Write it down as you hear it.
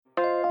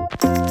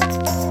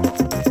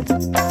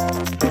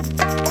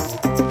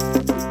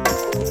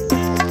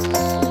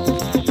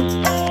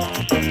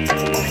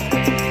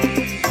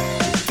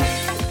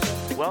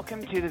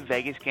Welcome to the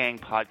Vegas Gang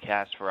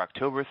podcast for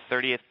October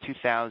 30th,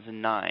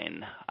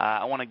 2009.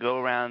 I want to go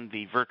around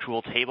the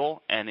virtual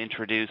table and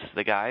introduce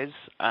the guys.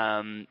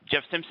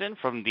 Jeff Simpson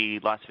from the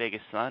Las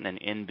Vegas Sun and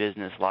In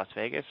Business Las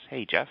Vegas.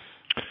 Hey, Jeff.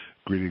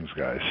 Greetings,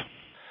 guys.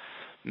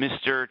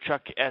 Mr.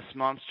 Chuck S.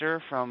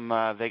 Monster from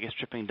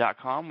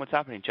VegasTripping.com. What's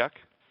happening, Chuck?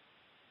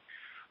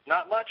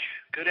 Not much.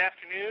 Good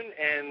afternoon,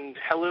 and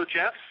hello,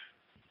 Jeff.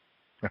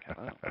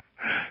 Hello.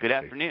 Good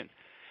afternoon.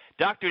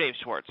 Dr. Dave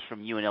Schwartz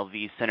from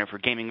UNLV Center for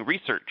Gaming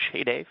Research.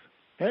 Hey, Dave.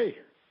 Hey.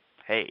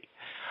 Hey.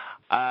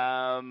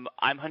 I'm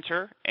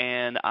Hunter,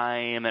 and I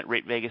am at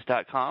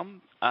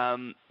RateVegas.com.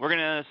 We're going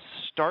to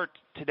start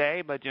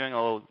today by doing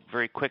a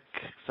very quick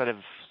set of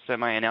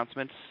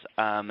semi-announcements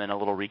and a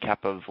little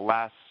recap of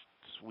last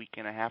week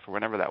and a half or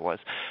whenever that was.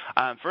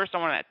 First, I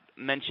want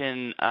to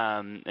mention,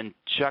 and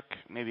Chuck,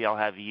 maybe I'll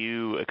have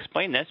you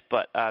explain this,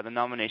 but the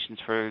nominations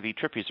for the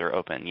Trippies are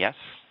open, yes?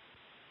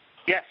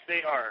 Yes,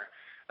 they are.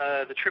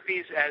 The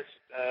Trippies, as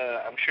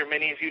I'm sure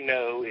many of you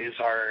know, is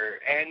our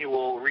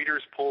annual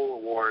Readers' Poll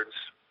Awards,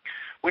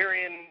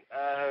 wherein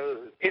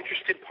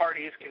interested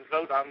parties can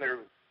vote on their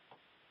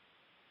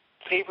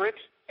favorite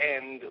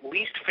and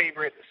least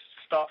favorite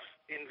stuff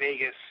in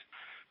Vegas.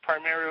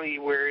 Primarily,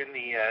 we're in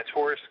the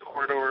tourist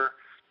corridor.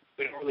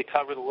 We don't really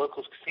cover the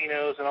locals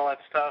casinos and all that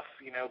stuff,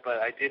 but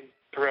I did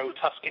throw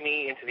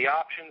Tuscany into the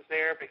options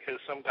there because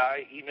some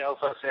guy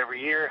emails us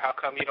every year, how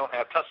come you don't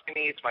have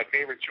Tuscany? It's my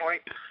favorite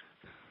joint.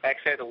 I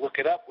actually had to look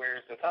it up.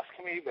 Where's the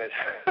Tuscany? But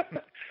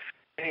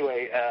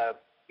anyway,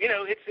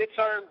 it's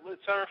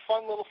our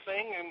fun little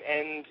thing,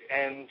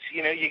 and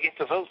you get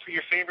to vote for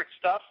your favorite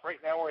stuff. Right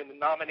now, we're in the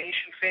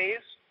nomination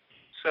phase,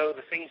 so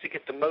the things that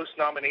get the most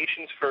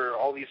nominations for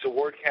all these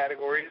award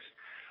categories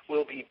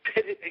will be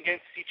pitted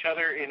against each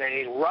other in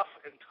a rough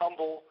and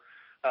tumble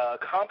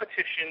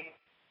competition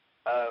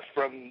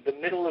from the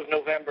middle of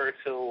November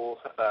till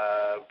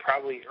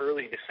probably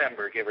early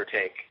December, give or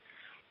take.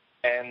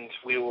 And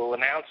we will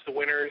announce the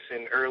winners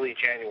in early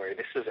January.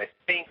 This is, I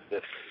think,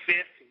 the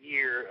 5th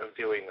year of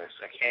doing this.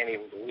 I can't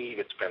even believe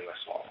it's been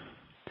this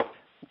long.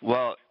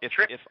 Well, if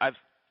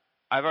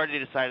I've already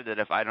decided that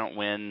if I don't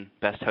win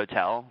Best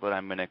Hotel, that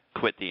I'm going to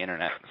quit the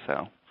internet.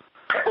 So,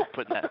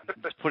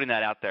 putting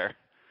that out there.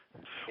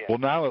 Yeah. Well,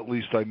 now at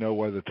least I know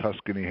why the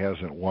Tuscany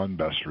hasn't won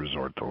Best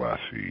Resort the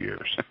last few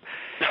years.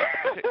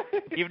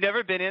 You've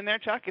never been in there,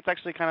 Chuck? It's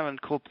actually kind of a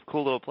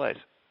cool little place.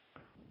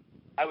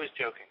 I was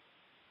joking.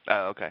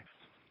 Oh, okay.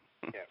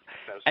 Yeah.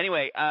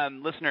 Anyway,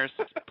 listeners,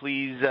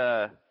 please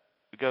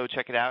go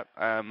check it out.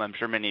 I'm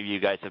sure many of you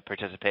guys have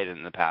participated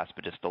in the past,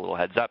 but just a little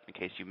heads up in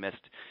case you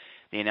missed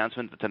the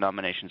announcement that the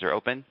nominations are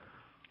open.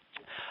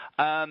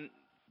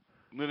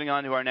 Moving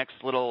on to our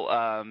next little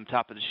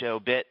top of the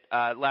show bit.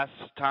 Last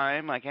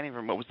time, I can't even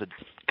remember, what was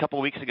a couple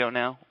of weeks ago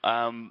now,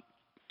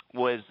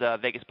 was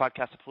Vegas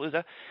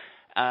Podcast-a-Palooza.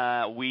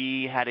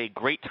 We had a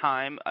great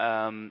time.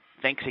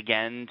 Thanks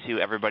again to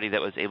everybody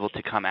that was able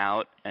to come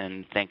out,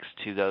 and thanks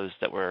to those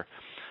that were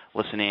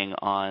listening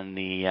on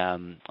the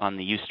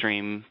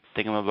Ustream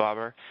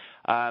thingamabobber.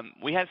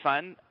 We had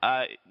fun.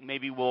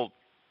 Maybe we'll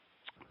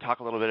talk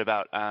a little bit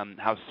about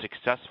how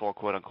successful,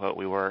 quote unquote,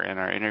 we were in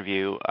our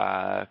interview,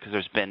 because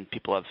there's been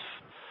people have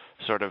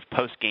sort of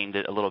post-gamed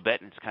it a little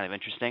bit, and it's kind of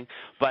interesting.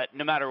 But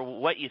no matter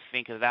what you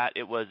think of that,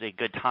 it was a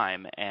good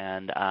time,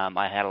 and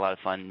I had a lot of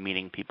fun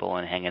meeting people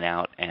and hanging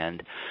out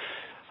and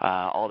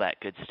all that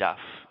good stuff.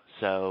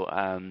 So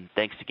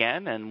thanks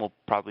again, and we'll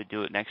probably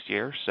do it next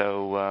year.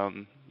 So,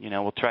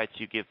 we'll try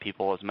to give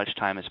people as much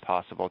time as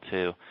possible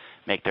to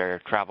make their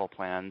travel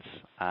plans,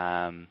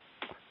 and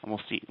we'll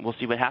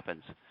see what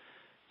happens.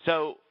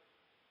 So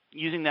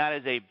using that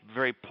as a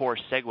very poor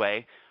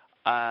segue,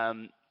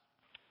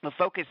 the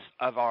focus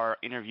of our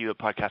interview at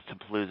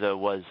Podcast-a-Palooza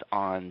was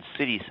on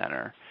City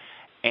Center.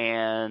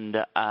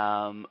 And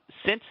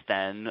since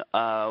then,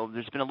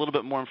 there's been a little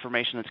bit more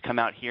information that's come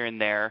out here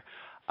and there.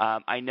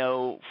 I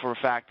know for a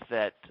fact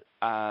that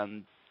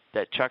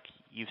Chuck,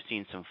 you've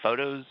seen some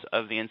photos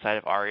of the inside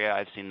of Aria.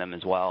 I've seen them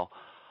as well.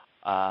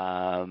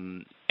 I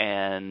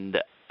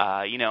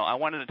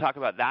wanted to talk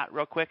about that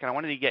real quick. And I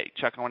wanted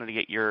to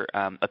get your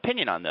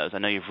opinion on those. I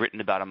know you've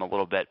written about them a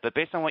little bit. But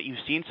based on what you've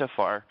seen so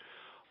far,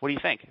 what do you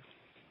think?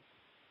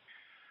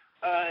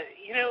 I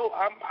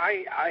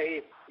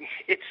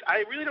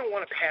really don't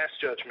want to pass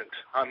judgment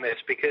on this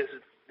because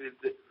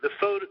the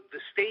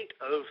state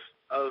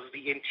of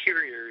the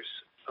interiors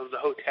of the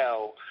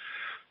hotel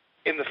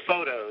in the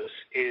photos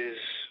is,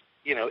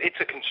 it's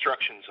a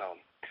construction zone.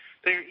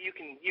 There you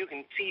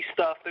can see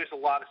stuff. There's a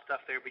lot of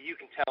stuff there, but you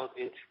can tell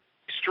it's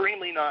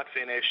extremely not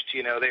finished.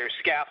 There's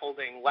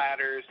scaffolding,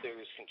 ladders,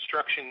 there's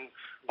construction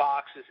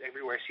boxes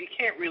everywhere, so you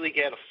can't really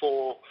get a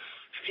full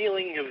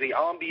feeling of the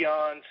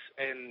ambiance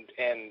and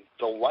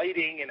the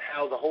lighting and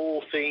how the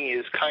whole thing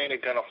is kind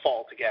of going to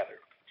fall together.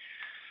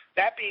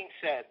 That being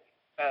said,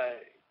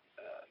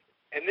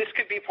 and this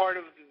could be part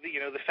of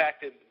the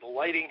fact that the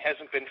lighting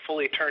hasn't been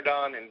fully turned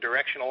on and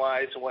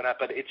directionalized and whatnot,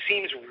 but it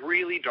seems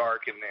really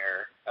dark in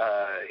there.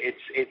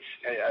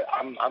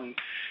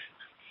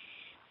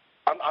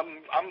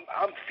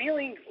 I'm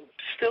feeling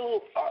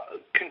still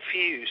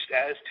confused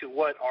as to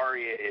what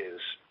Arya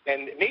is,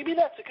 and maybe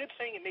that's a good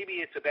thing, and maybe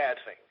it's a bad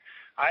thing.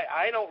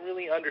 I don't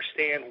really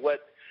understand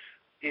what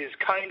is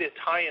kind of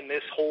tying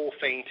this whole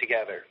thing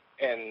together,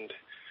 and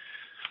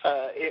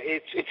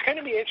it's going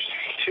to be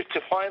interesting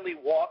to finally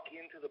walk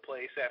into the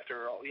place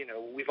after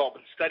we've all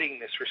been studying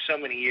this for so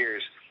many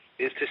years,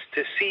 is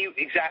to see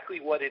exactly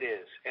what it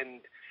is. And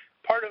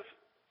it's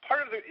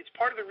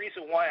part of the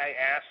reason why I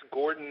asked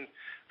Gordon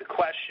the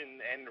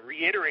question and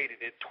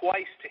reiterated it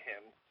twice to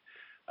him,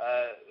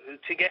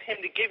 to get him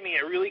to give me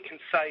a really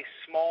concise,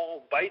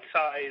 small,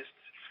 bite-sized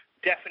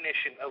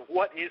definition of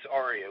what is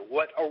Arya,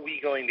 what are we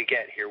going to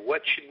get here,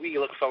 what should we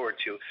look forward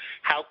to,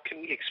 how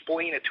can we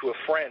explain it to a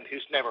friend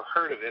who's never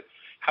heard of it,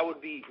 how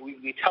would we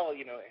tell,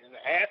 and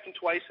I asked him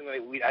twice, and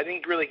I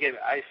didn't really give,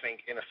 I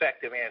think, an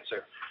effective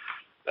answer.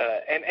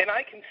 And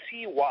I can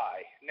see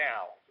why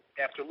now,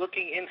 after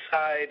looking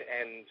inside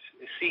and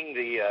seeing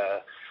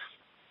the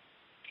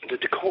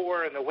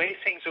decor and the way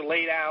things are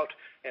laid out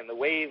and the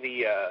way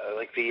the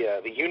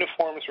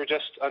uniforms were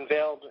just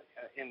unveiled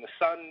in the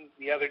Sun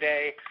the other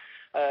day.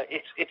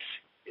 It's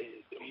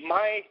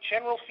my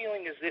general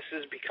feeling is this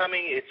is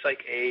becoming, it's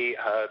like a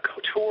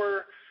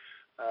couture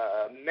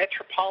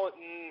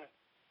metropolitan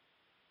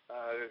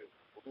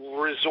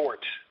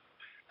resort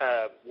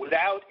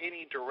without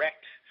any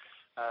direct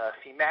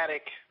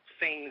thematic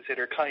things that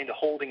are kind of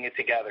holding it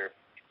together.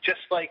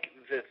 Just like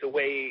the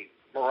way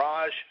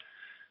Mirage,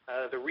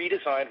 the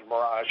redesign of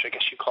Mirage, I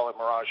guess you call it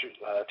Mirage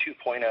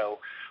 2.0,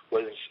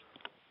 was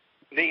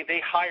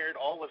they hired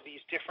all of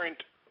these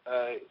different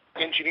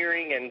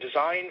engineering and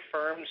design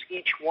firms,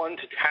 each one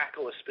to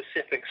tackle a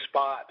specific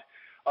spot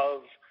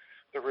of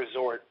the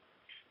resort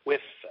with,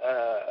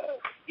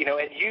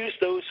 and use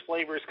those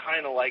flavors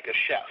kind of like a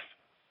chef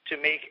to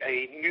make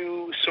a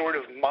new sort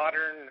of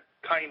modern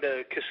kind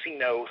of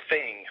casino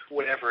thing,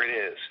 whatever it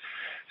is.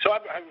 So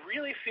I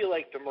really feel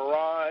like the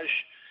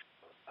Mirage,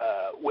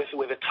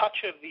 with a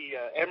touch of the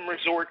M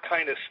Resort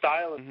kind of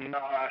style of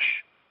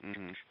panache,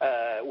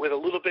 with a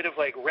little bit of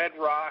like Red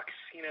Rocks,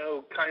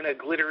 kind of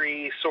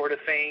glittery sort of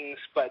things,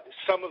 but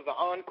some of the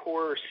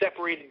Encore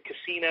separated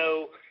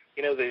casino,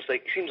 there's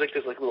seems like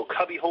there's like little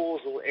cubby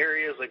holes, little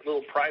areas, like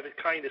little private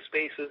kind of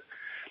spaces.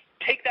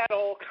 Take that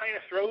all, kind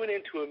of throw it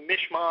into a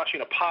mishmash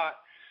in a pot,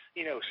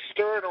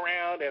 stir it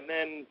around, and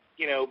then,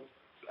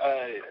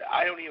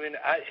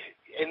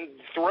 and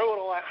throw it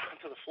all out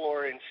onto the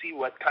floor and see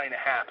what kind of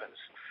happens.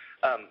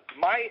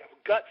 My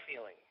gut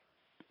feeling,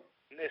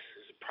 and this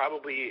is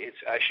probably,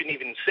 I shouldn't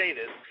even say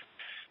this,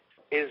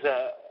 is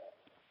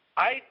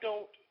I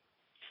don't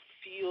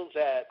feel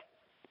that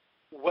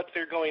what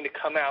they're going to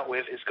come out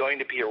with is going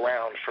to be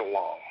around for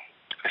long.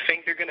 I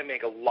think they're going to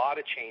make a lot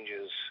of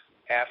changes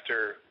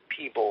after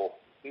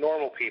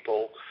normal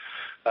people,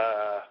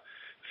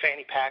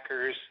 fanny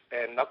packers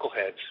and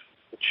knuckleheads,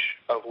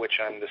 of which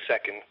I'm the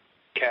second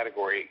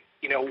category,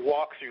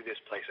 walk through this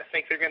place. I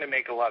think they're going to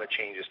make a lot of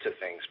changes to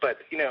things. But,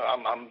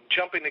 I'm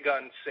jumping the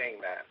gun saying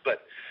that.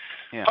 But,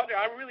 yeah. Hunter,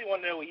 I really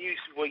want to know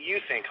what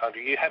you think, Hunter.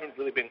 You haven't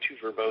really been too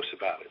verbose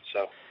about it,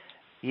 so.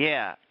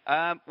 Yeah.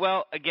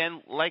 Well,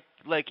 again, like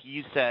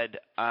you said,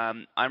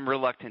 I'm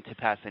reluctant to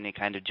pass any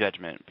kind of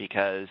judgment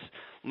because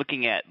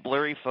looking at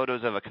blurry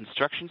photos of a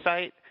construction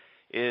site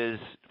is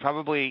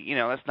probably,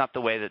 that's not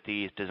the way that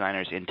these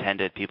designers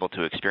intended people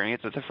to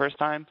experience it the first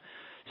time.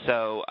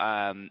 So,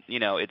 I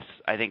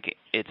think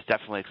it's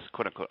definitely,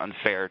 quote unquote,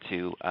 unfair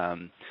to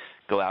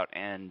go out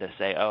and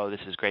say, oh,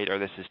 this is great or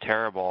this is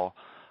terrible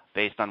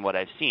based on what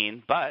I've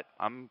seen. But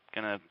I'm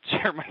going to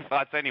share my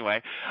thoughts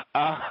anyway.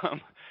 What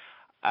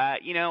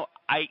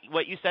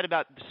you said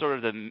about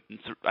sort of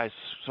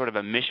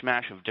a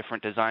mishmash of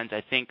different designs,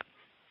 I think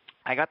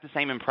I got the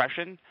same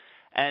impression.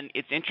 And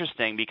it's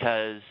interesting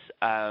because,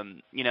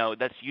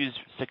 that's used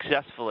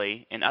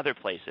successfully in other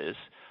places.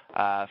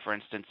 For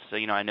instance,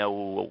 I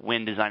know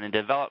Wind Design and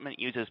Development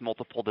uses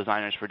multiple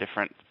designers for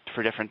different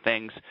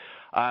things,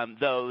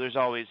 though there's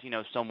always,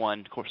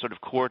 someone sort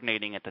of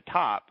coordinating at the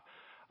top.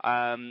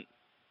 And,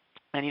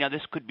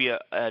 this could be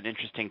an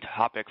interesting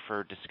topic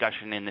for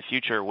discussion in the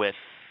future with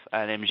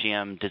an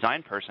MGM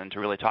design person to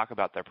really talk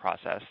about their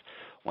process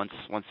once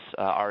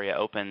Aria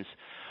opens.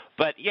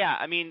 But yeah,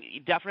 I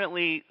mean,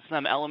 definitely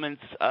some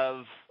elements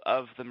of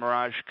the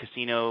Mirage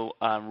Casino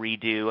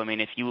redo. I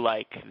mean, if you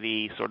like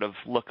the sort of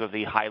look of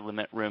the high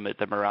limit room at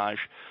the Mirage,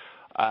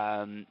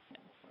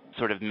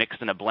 sort of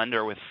mixed in a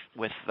blender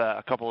with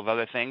a couple of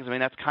other things. I mean,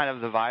 that's kind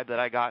of the vibe that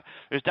I got.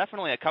 There's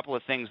definitely a couple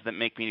of things that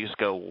make me just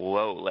go,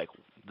 whoa, like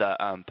the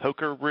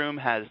poker room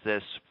has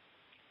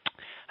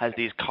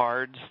these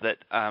cards that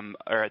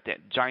are at the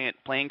giant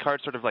playing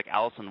cards, sort of like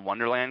Alice in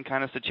Wonderland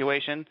kind of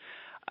situation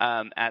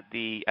at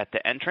the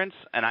entrance.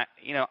 And I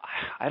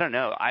don't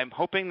know. I'm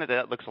hoping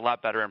that looks a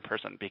lot better in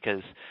person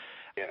because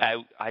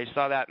I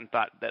saw that and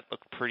thought that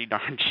looked pretty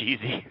darn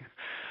cheesy.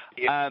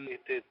 Yeah,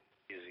 it did.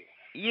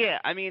 Yeah,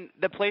 I mean,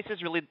 the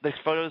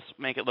photos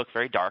make it look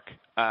very dark.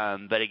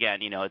 But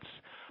again, it's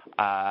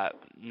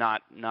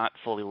not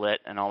fully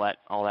lit and all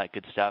that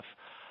good stuff.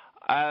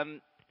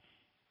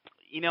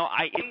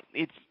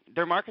 It's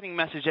their marketing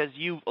message, as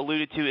you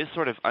alluded to, is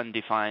sort of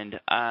undefined.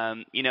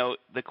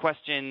 The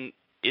question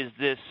is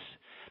this: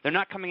 they're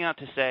not coming out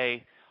to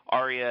say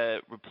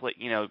Aria,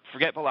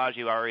 forget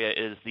Bellagio. Aria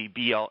is the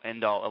be-all,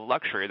 end-all of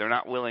luxury. They're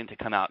not willing to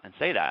come out and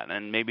say that,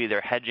 and maybe they're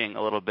hedging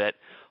a little bit,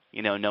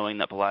 knowing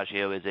that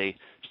Bellagio is a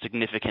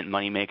significant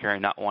moneymaker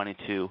and not wanting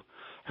to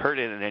hurt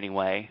it in any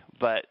way.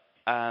 But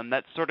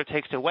that sort of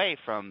takes away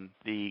from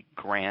the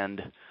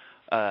grandness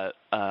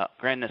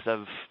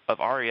of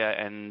Aria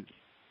and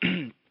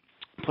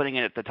putting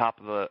it at the top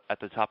of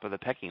the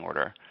pecking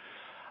order.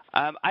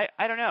 I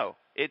don't know.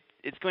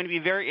 It's going to be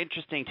very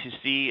interesting to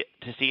see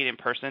it in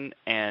person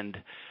and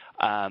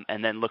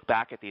then look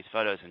back at these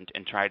photos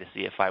and try to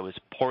see if I was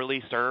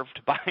poorly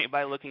served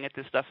by looking at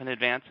this stuff in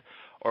advance,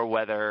 or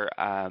whether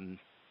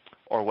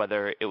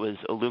it was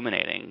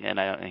illuminating. And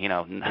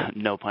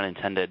no pun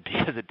intended,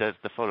 because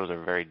the photos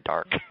are very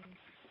dark.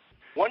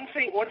 One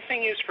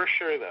thing is for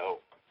sure, though,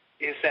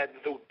 is that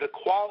the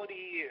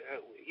quality,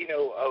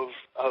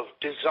 of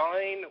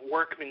design,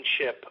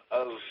 workmanship,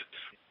 of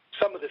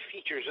some of the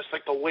features, just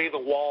like the way the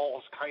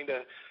walls kind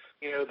of,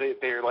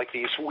 they're like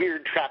these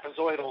weird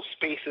trapezoidal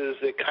spaces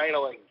that kind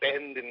of like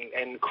bend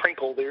and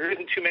crinkle. There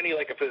isn't too many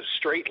like of a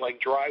straight like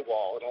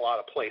drywall in a lot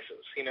of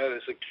places.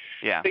 There's like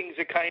things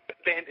that kind of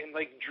bend and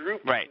like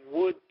droop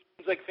wood.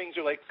 It's like things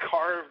are like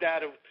carved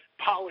out of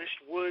polished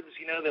woods,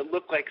 that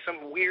look like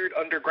some weird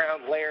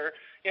underground lair.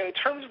 In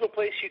terms of a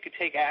place you could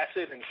take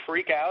acid and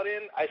freak out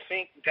in, I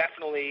think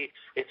definitely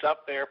it's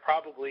up there,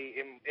 probably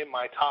in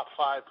my top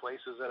 5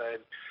 places that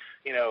I'd,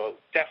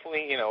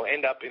 definitely,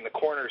 end up in the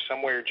corner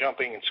somewhere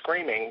jumping and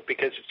screaming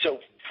because it's so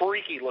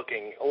freaky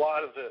looking, a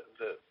lot of the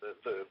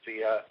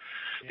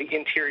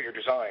interior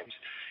designs.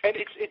 And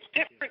it's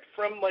different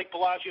from like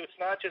Bellagio. It's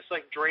not just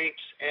like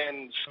drapes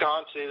and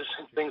sconces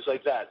and things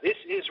like that. This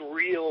is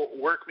real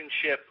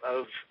workmanship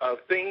of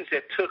things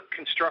that took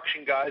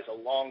construction guys a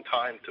long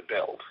time to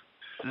build.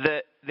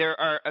 There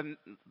are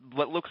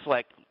what looks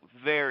like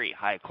very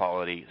high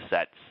quality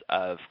sets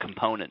of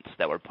components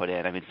that were put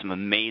in. I mean, some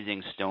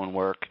amazing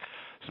stonework,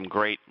 some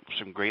great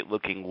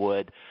looking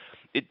wood.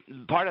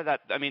 Part of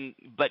that, I mean,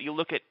 but you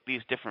look at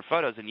these different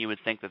photos and you would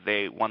think that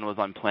one was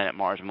on planet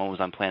Mars and one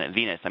was on planet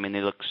Venus. I mean,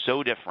 they look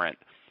so different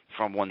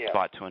from one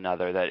spot to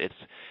another that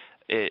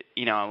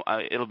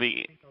it'll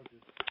be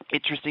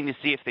interesting to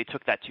see if they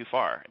took that too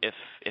far. If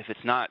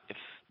there's not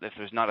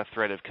a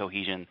thread of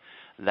cohesion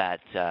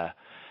that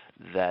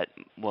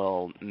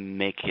will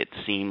make it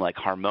seem like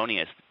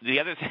harmonious. The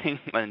other thing,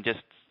 and just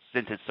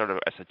since it's sort of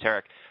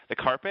esoteric, the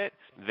carpet,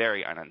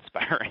 very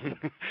uninspiring.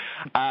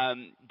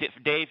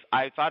 Dave,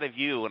 I thought of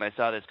you when I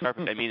saw this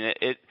carpet. I mean,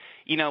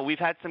 we've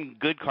had some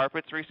good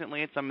carpets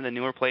recently at some of the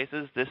newer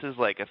places. This is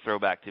like a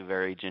throwback to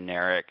very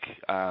generic,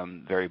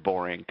 very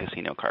boring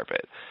casino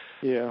carpet.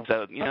 Yeah.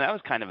 So, that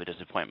was kind of a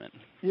disappointment.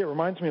 Yeah, it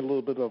reminds me a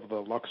little bit of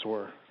the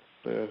Luxor,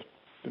 the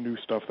new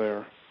stuff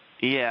there.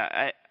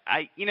 Yeah,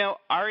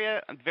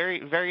 Aria, I'm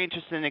very, very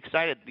interested and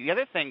excited. The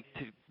other thing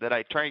that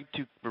I try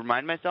to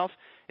remind myself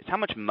is how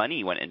much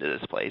money went into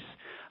this place.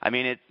 I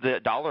mean,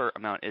 the dollar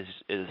amount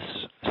is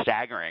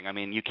staggering. I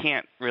mean, you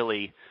can't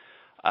really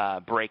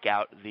break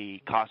out the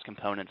cost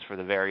components for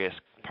the various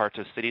parts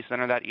of City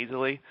Center that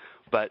easily,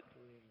 but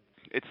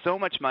it's so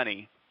much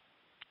money.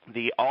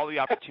 All the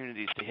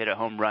opportunities to hit a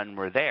home run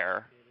were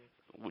there.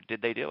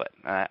 Did they do it?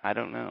 I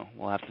don't know.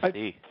 We'll have to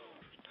see.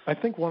 I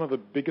think one of the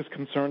biggest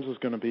concerns is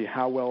going to be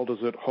how well does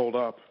it hold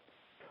up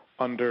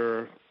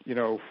under,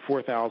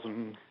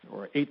 4,000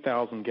 or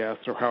 8,000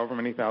 guests or however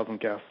many thousand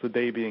guests a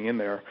day being in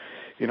there.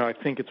 I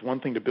think it's one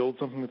thing to build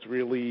something that's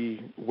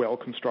really well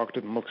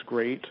constructed and looks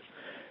great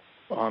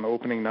on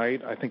opening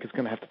night. I think it's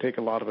going to have to take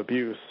a lot of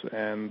abuse.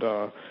 And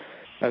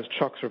as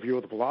Chuck's review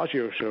of the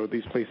Bellagio showed,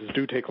 these places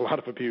do take a lot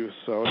of abuse.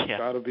 So it's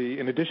got to be,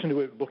 in addition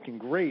to it looking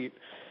great,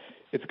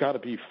 it's got to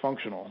be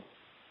functional.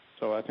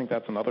 So I think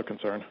that's another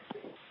concern.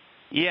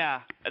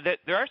 Yeah,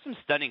 there are some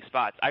stunning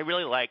spots. I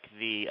really like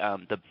the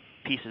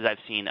pieces I've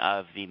seen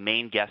of the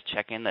main guest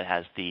check-in that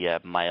has the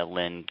Maya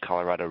Lin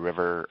Colorado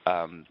River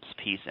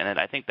piece in it.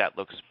 I think that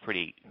looks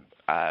pretty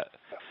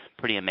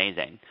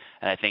amazing.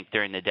 And I think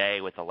during the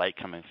day with the light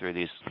coming through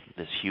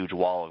this huge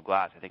wall of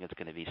glass, I think it's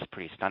going to be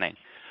pretty stunning.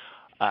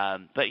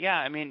 But yeah,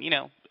 I mean,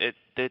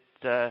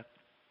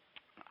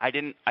 I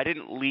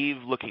didn't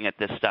leave looking at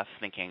this stuff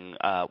thinking,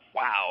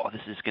 wow,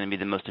 this is going to be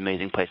the most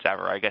amazing place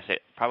ever. I guess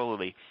it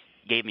probably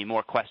gave me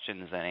more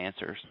questions than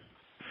answers.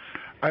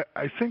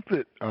 I think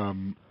that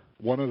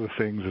one of the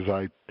things is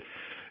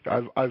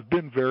I've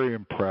been very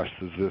impressed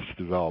as this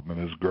development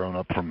has grown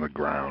up from the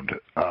ground,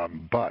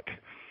 but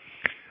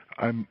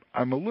I'm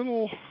a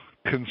little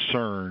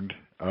concerned.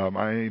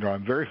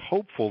 I'm very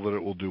hopeful that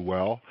it will do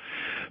well,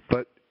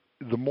 but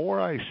the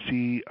more I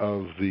see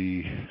of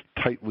the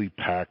tightly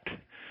packed,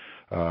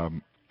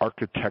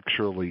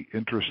 architecturally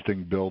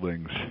interesting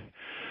buildings,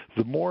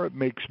 the more it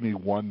makes me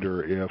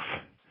wonder if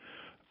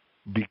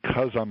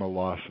because I'm a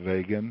Las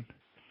Vegan,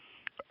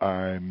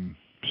 I'm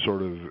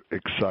sort of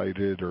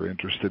excited or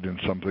interested in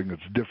something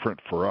that's different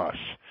for us.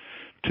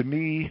 To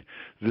me,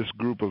 this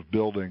group of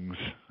buildings,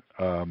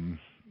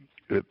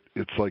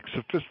 it's like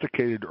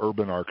sophisticated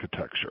urban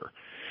architecture.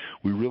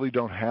 We really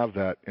don't have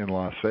that in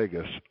Las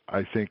Vegas.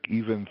 I think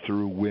even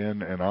through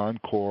Wynn and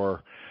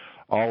Encore,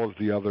 all of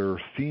the other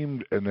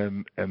themed,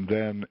 and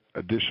then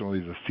additionally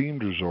the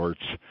themed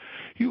resorts,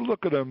 you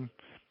look at them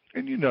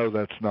and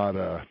that's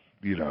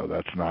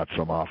not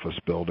some office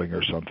building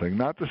or something.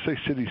 Not to say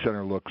City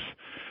Center looks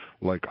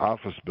like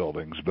office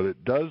buildings, but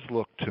it does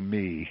look to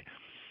me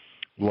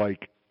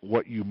like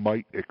what you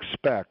might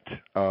expect.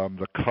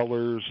 The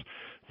colors,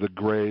 the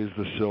grays,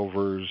 the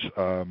silvers,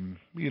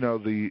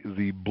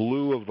 the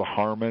blue of the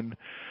Harmon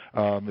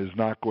is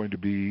not going to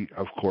be,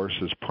 of course,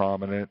 as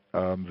prominent.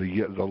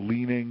 The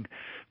leaning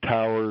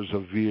towers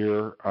of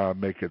Veer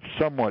make it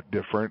somewhat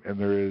different, and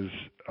there is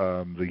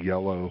the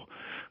yellow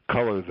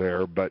color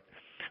there. But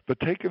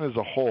taken as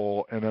a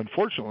whole, and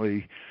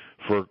unfortunately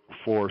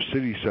for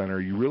City Center,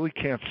 you really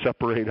can't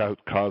separate out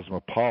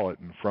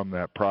Cosmopolitan from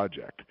that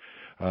project.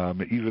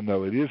 Even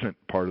though it isn't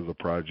part of the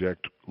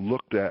project,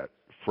 looked at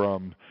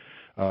from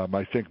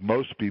I think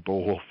most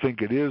people will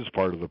think it is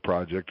part of the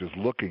project, is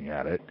looking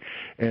at it.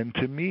 And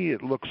to me,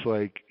 it looks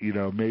like,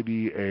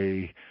 maybe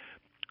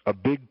a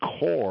big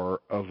core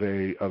of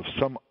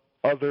some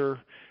other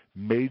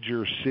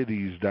major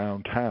cities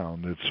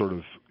downtown that's sort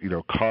of,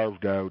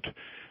 carved out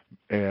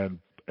and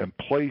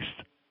placed,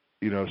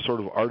 sort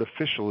of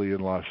artificially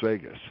in Las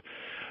Vegas.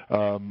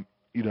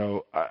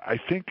 I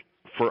think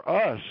for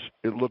us,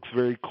 it looks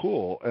very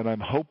cool, and I'm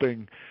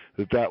hoping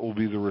that will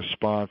be the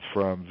response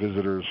from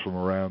visitors from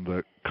around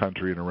the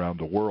country and around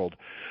the world.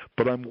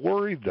 But I'm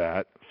worried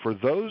that for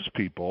those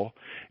people,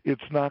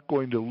 it's not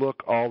going to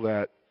look all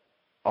that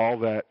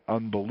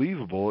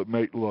unbelievable. It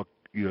might look,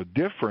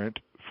 different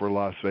for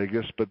Las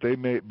Vegas, but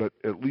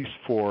at least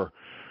for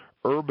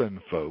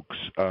urban folks,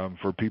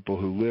 for people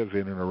who live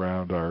in and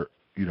around our,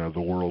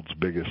 the world's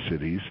biggest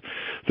cities,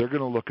 they're going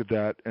to look at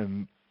that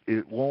and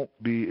it won't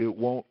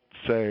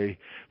say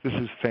this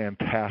is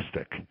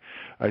fantastic.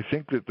 I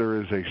think that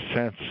there is a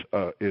sense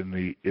in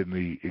the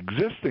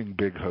existing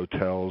big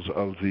hotels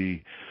of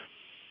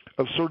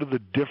sort of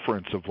the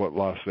difference of what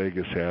Las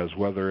Vegas has,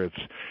 whether it's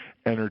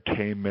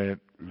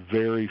entertainment,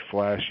 very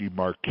flashy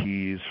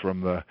marquees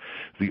from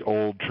the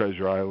old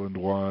Treasure Island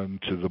one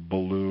to the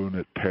balloon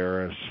at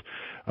Paris,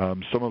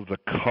 some of the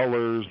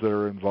colors that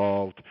are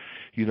involved,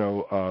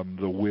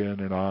 the Wynn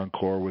and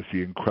Encore with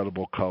the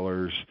incredible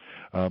colors,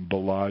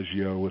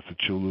 Bellagio with the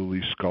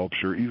Chihuly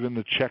sculpture, even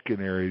the check-in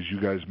areas you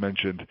guys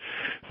mentioned,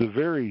 the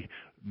very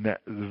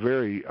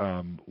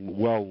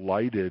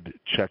well-lighted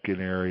check-in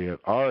area at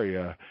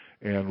Aria,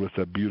 and with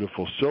a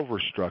beautiful silver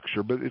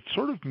structure, but it's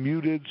sort of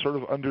muted, sort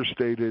of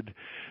understated,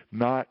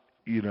 not,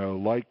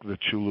 like the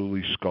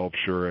Chihuly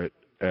sculpture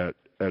at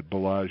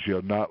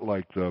Bellagio, not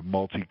like the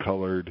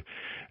multicolored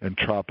and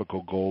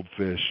tropical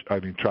fish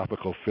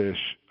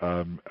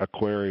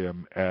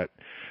aquarium at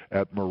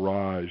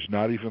Mirage,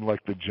 not even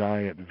like the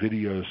giant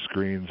video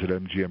screens at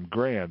MGM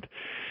Grand.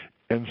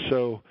 And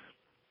so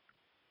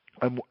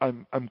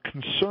I'm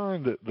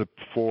concerned that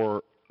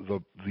for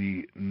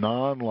the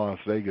non-Las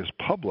Vegas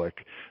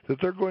public,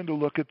 that they're going to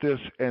look at this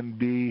and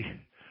be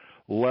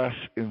less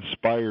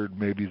inspired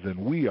maybe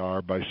than we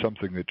are by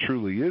something that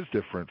truly is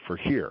different for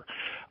here.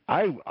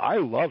 I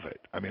love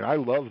it. I mean, I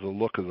love the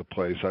look of the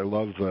place. I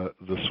love the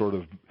sort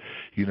of,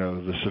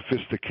 the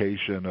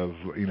sophistication of,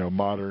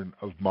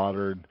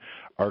 modern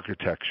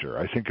architecture.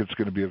 I think it's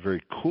going to be a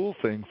very cool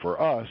thing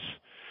for us,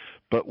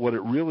 but what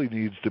it really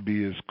needs to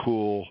be is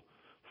cool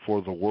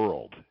for the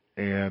world.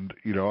 And,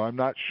 I'm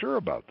not sure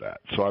about that.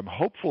 So I'm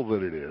hopeful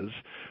that it is,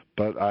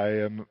 but I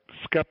am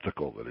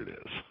skeptical that it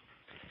is.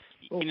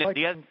 Well, go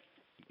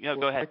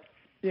ahead.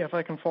 Yeah, if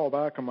I can fall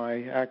back on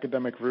my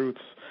academic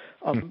roots.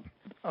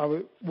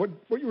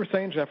 What you were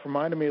saying, Jeff,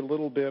 reminded me a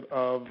little bit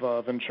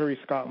of Venturi,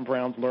 Scott, and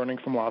Brown's Learning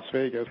from Las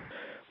Vegas,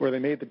 where they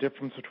made the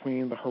difference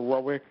between the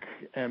heroic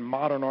and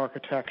modern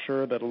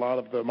architecture that a lot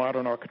of the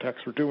modern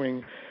architects were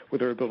doing, where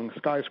they were building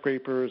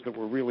skyscrapers that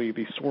were really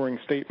these soaring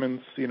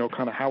statements,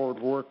 kind of Howard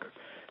Rourke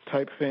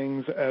type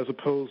things, as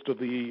opposed to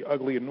the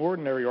ugly and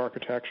ordinary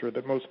architecture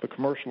that most of the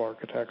commercial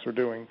architects are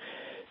doing,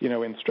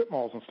 in strip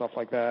malls and stuff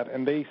like that.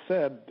 And they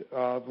said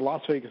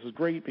Las Vegas is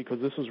great because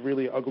this is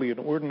really ugly and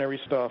ordinary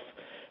stuff.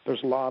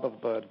 There's a lot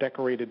of the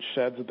decorated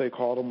sheds that they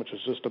call them, which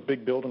is just a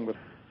big building with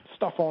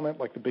stuff on it,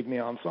 like the big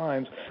neon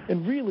signs.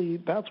 And really,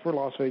 that's where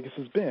Las Vegas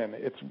has been.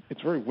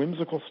 It's very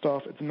whimsical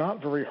stuff. It's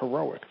not very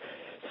heroic.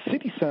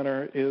 City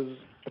Center is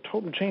a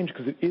total change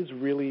because it is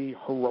really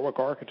heroic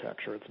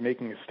architecture. It's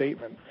making a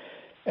statement.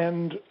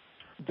 And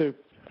the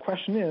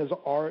question is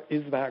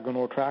that going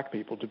to attract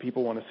people? Do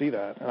people want to see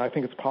that? And I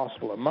think it's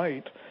possible it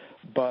might,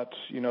 but,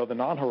 the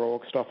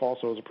non-heroic stuff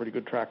also has a pretty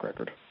good track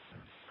record.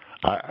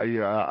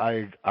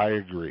 I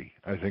agree.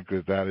 I think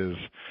that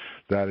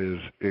is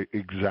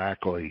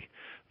exactly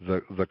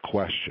the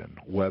question,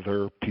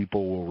 whether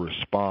people will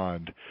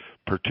respond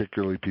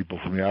particularly people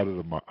from out of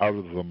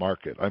the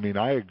market. I mean,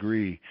 I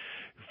agree.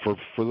 For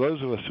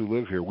those of us who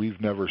live here, we've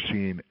never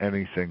seen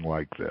anything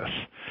like this,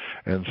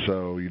 and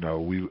so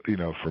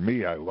for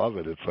me, I love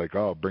it. It's like,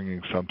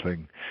 bringing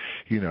something,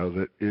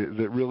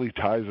 that really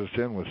ties us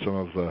in with some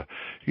of the,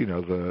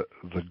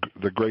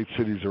 the great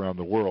cities around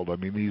the world. I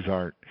mean, these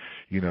aren't,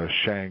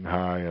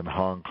 Shanghai and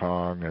Hong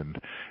Kong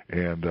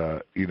and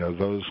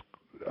those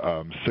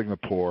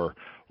Singapore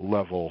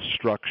level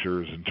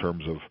structures in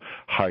terms of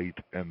height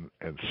and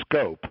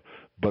scope,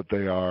 but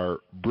they are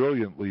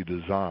brilliantly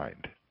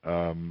designed.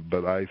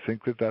 But I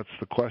think that's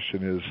the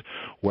question, is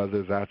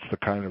whether that's the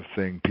kind of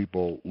thing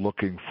people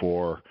looking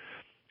for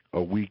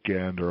a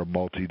weekend or a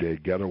multi-day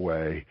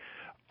getaway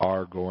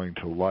are going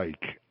to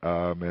like.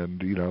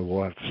 And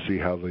we'll have to see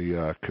how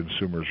the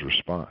consumers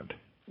respond.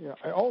 Yeah,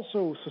 I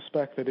also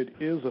suspect that it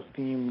is a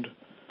themed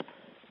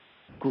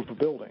group of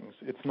buildings.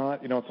 It's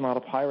not, it's not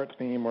a pirate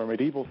theme or a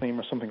medieval theme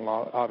or something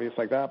obvious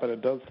like that, but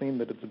it does seem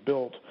that it's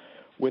built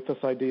with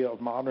this idea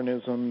of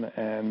modernism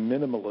and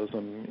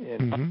minimalism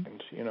in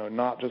mind,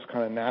 not just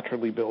kind of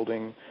naturally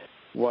building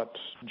what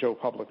Joe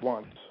Public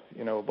wants,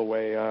 the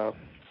way, a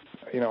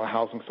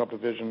housing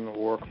subdivision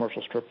or a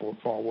commercial strip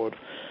mall would.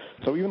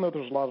 So even though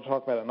there's a lot of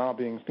talk about it not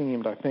being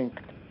themed, I think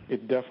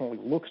it definitely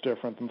looks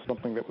different than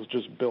something that was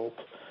just built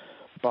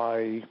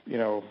by,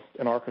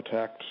 an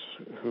architect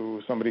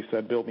who somebody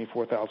said, build me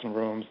 4,000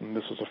 rooms, and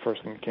this was the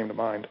first thing that came to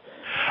mind.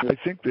 I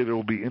think that it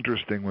will be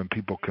interesting when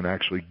people can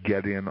actually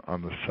get in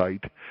on the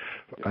site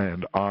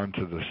and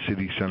onto the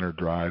city center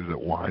drive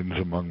that winds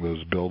among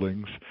those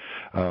buildings.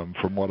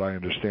 From what I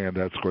understand,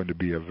 that's going to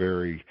be a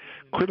very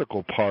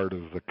critical part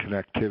of the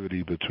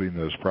connectivity between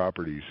those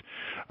properties.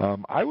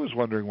 I was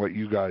wondering what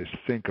you guys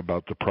think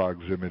about the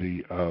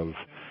proximity of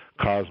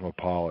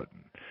Cosmopolitan.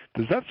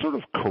 Does that sort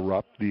of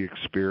corrupt the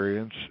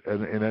experience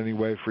in any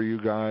way for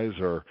you guys,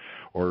 or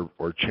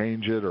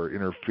change it, or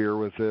interfere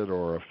with it,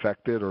 or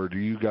affect it? Or do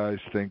you guys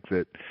think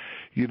that,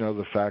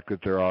 the fact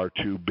that there are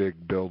two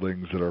big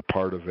buildings that are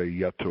part of a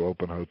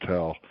yet-to-open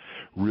hotel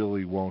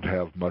really won't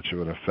have much of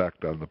an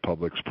effect on the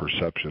public's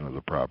perception of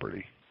the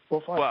property?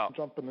 Well, if I can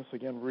jump in this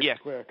again really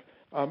quick.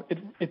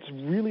 It's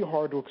really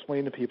hard to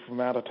explain to people from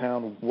out of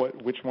town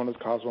which one is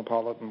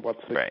Cosmopolitan,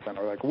 what's City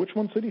Center, like which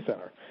one's City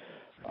Center.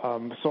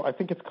 So I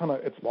think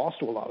it's lost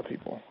to a lot of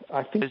people.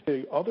 I think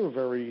the other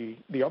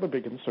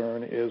big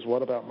concern is,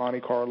 what about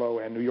Monte Carlo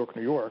and New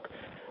York,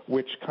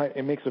 which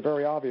it makes it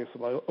very obvious,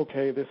 like,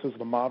 okay, this is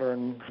the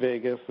modern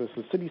Vegas, this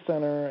is City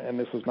Center, and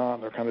this is not,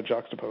 and they're kind of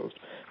juxtaposed.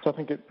 So I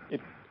think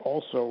it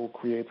also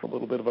creates a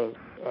little bit of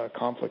a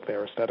conflict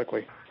there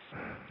aesthetically.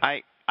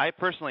 I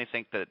personally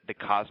think that the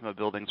Cosmo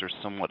buildings are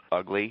somewhat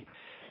ugly,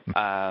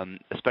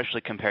 especially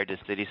compared to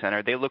City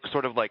Center. They look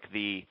sort of like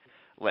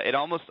it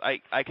almost,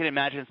 I can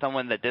imagine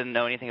someone that didn't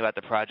know anything about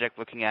the project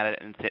looking at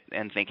it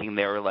and thinking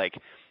they were like,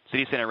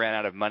 City Center ran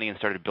out of money and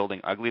started building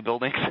ugly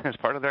buildings as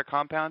part of their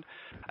compound.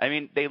 I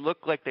mean, they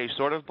look like they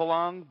sort of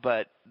belong,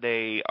 but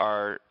they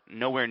are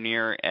nowhere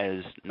near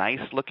as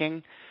nice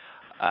looking,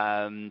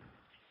 and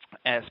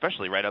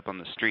especially right up on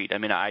the street. I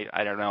mean,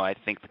 I don't know. I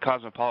think the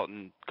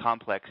Cosmopolitan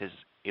complex is,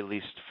 at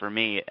least for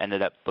me,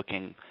 ended up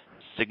looking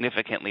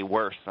significantly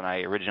worse than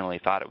I originally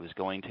thought it was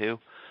going to.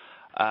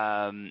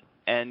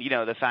 And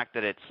the fact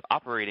that its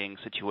operating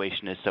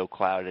situation is so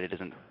clouded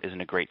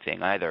isn't a great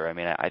thing either. I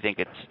mean, I think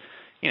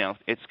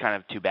it's kind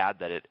of too bad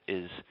that it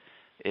is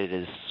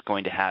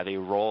going to have a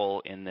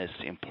role in this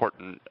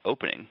important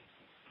opening.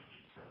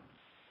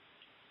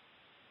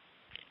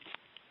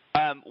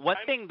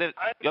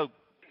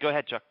 Go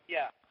ahead, Chuck.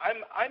 Yeah,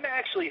 I'm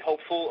actually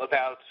hopeful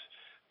about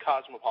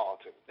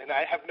Cosmopolitan, and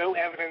I have no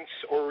evidence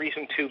or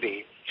reason to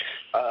be,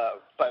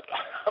 but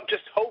I'm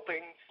just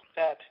hoping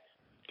that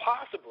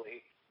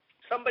possibly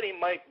somebody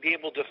might be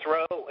able to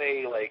throw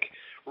a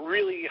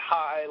really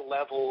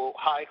high-level,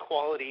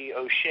 high-quality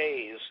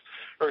O'Shea's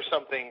or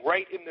something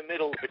right in the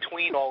middle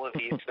between all of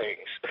these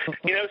things.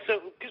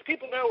 So because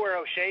people know where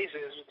O'Shea's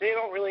is, they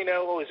don't really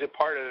know, is it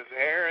part of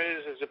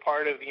Harrah's? Is it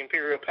part of the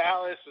Imperial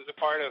Palace? Is it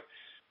part of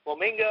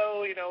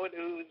Flamingo?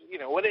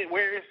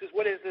 Where is this?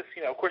 What is this?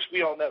 Of course,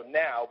 we all know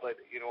now, but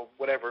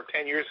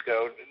 10 years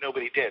ago,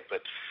 nobody did.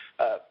 But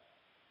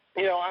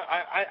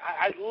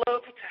I'd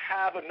love to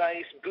have a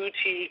nice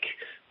boutique,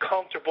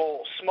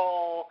 comfortable,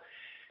 small,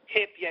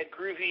 hip yet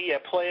groovy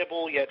yet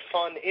playable yet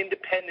fun,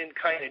 independent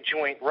kind of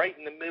joint right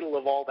in the middle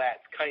of all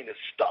that kind of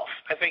stuff.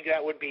 I think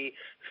that would be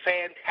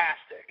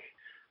fantastic.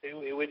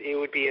 It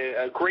would be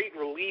a great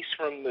release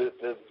from the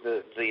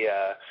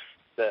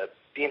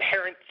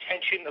inherent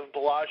tension of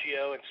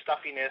Bellagio and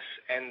stuffiness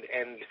and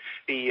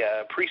the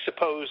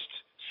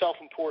presupposed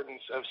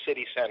self-importance of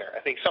City Center. I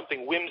think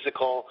something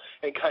whimsical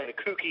and kind of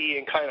kooky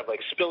and kind of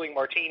like spilling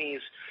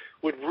martinis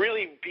would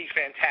really be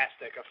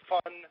fantastic. A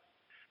fun,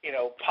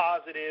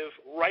 positive,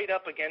 right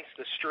up against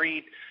the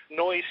street,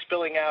 noise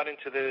spilling out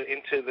onto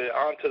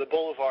the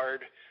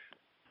boulevard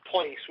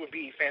place would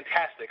be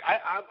fantastic.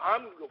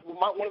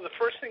 One of the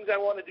first things I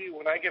want to do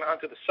when I get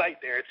onto the site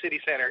there at City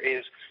Center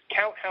is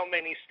count how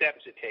many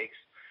steps it takes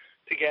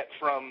to get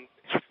from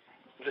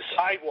the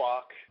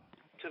sidewalk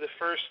to the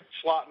first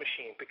slot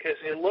machine because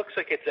it looks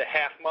like it's a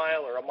half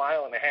mile or a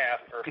mile and a half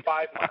or 5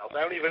 miles.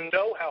 I don't even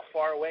know how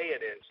far away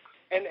it is.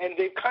 And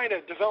they've kind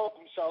of developed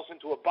themselves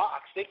into a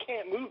box. They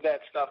can't move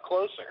that stuff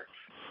closer.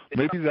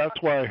 Maybe that's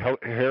why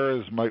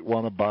Harrah's might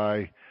want to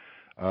buy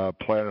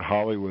Planet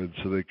Hollywood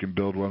so they can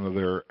build one of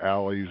their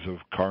alleys of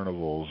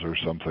carnivals or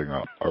something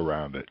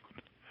around it.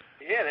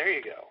 Yeah, there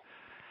you go.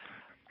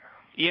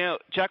 You know,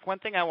 Chuck, one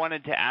thing I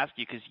wanted to ask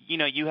you, because, you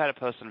know, you had a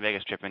post on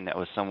Vegas Tripping that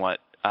was somewhat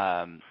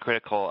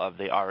critical of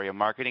the ARIA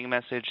marketing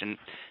message, and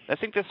I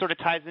think this sort of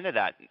ties into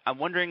that. I'm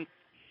wondering,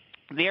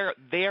 they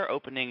are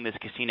opening this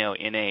casino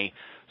in a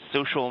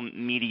social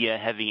media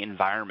heavy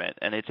environment,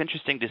 and it's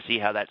interesting to see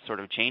how that sort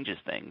of changes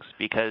things,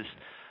 because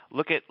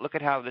look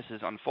at how this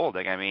is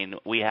unfolding. I mean,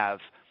 we have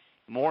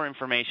more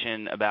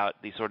information about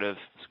the sort of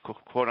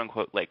quote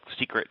unquote like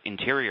secret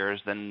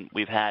interiors than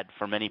we've had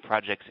for many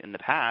projects in the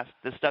past.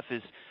 This stuff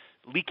is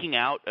leaking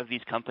out of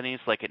these companies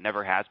like it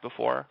never has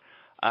before.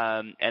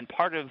 And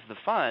part of the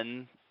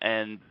fun,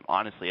 and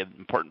honestly an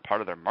important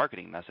part of their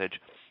marketing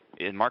message,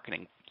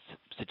 marketing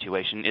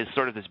situation, is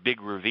sort of this big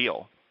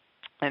reveal.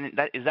 And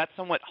is that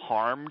somewhat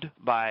harmed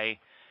by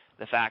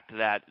the fact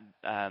that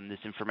this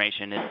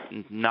information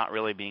is not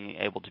really being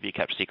able to be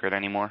kept secret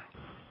anymore?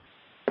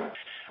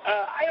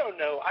 I don't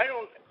know. I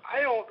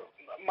don't.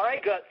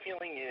 My gut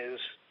feeling is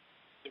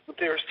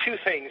there's two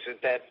things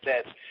that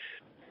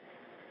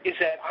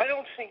I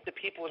don't think the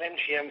people at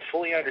MGM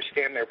fully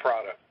understand their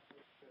product.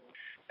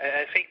 And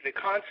I think the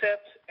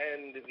concept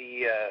and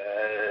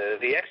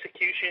the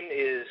execution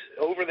is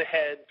over the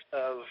heads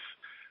of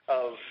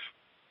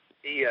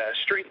the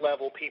street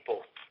level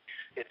people.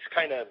 It's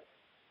kind of,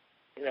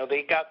 you know,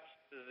 they got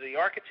the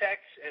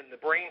architects and the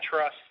brain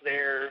trust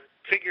there,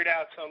 figured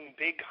out some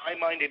big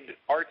high-minded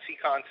artsy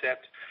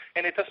concept,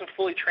 and it doesn't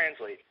fully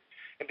translate.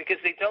 And because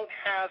they don't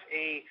have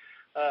a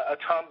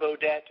Tom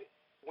Bodett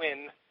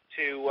win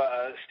to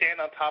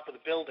stand on top of the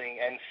building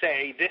and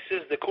say, this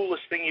is the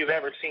coolest thing you've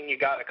ever seen, you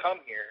got to come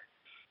here.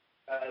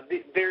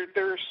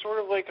 They're sort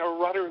of like a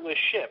rudderless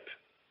ship.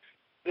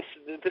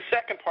 The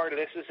second part of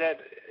this is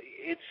that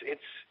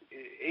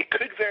it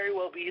could very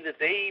well be that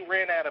they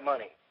ran out of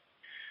money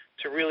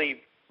to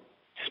really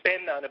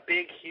spend on a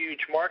big,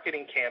 huge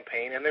marketing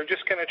campaign, and they're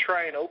just going to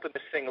try and open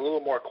this thing a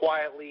little more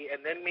quietly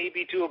and then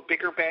maybe do a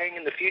bigger bang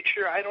in the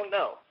future. I don't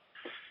know.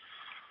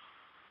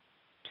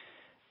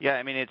 Yeah,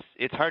 I mean,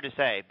 it's hard to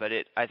say, but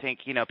I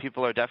think, you know,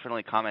 people are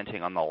definitely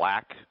commenting on the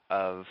lack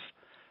of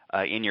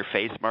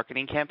in-your-face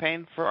marketing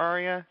campaign for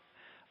ARIA.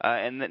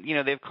 And, you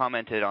know, they've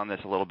commented on this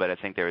a little bit. I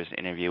think there was an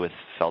interview with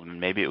Feldman.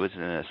 Maybe it was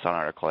in a Sun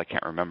article. I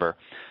can't remember.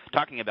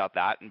 Talking about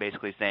that and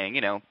basically saying,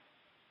 you know,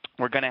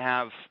 we're going to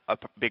have a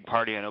big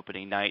party on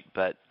opening night,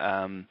 but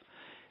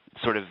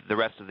sort of the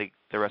rest of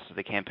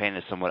the campaign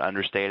is somewhat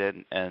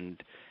understated,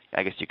 and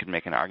I guess you could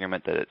make an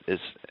argument that it is,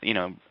 you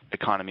know,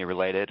 economy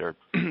related, or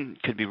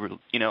could be,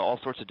 you know, all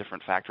sorts of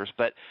different factors.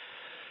 But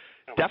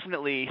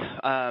definitely,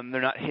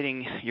 they're not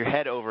hitting your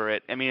head over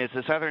it. I mean, it's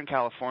a Southern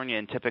California,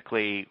 and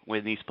typically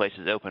when these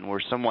places open,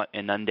 we're somewhat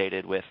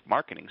inundated with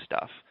marketing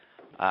stuff.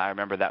 I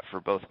remember that for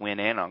both Wynn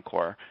and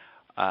Encore.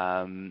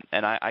 And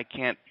I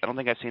don't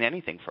think I've seen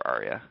anything for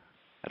ARIA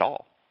at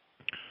all.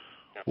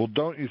 Well,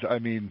 I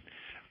mean,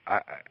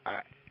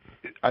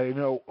 I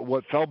know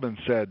what Feldman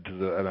said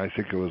and I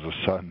think it was a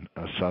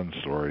Sun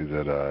story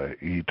that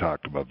he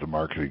talked about the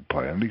marketing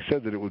plan. And he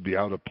said that it would be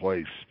out of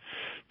place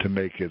to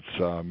make it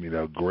some, you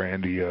know,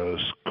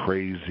 grandiose,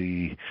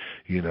 crazy,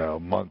 you know,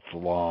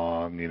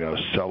 month-long, you know,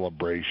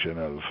 celebration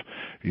of,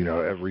 you know,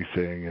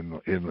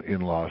 everything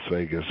in Las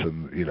Vegas,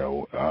 and, you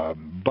know,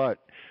 but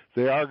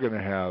they are going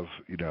to have,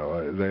 you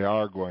know, they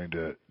are going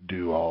to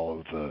do all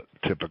of the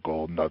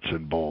typical nuts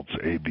and bolts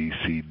A, B,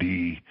 C,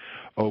 D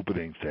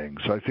opening things.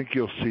 So I think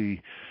you'll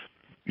see,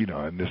 you know,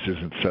 and this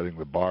isn't setting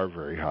the bar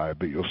very high,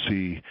 but you'll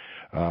see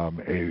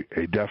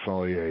a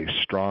definitely a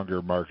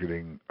stronger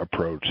marketing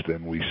approach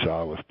than we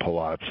saw with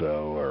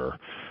Palazzo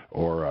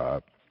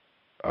or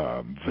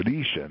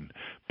Venetian.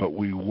 But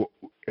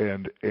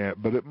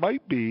but it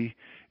might be.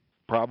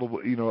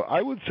 Probably, you know,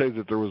 I would say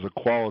that there was a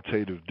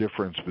qualitative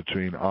difference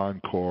between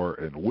Encore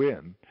and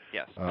Wynn,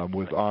 yes,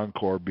 with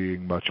Encore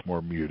being much more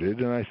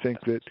muted. And I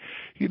think that,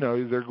 you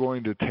know, they're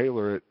going to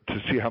tailor it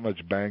to see how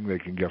much bang they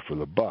can get for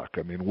the buck.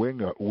 I mean,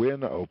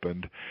 Wynn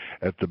opened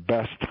at the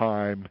best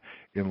time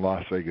in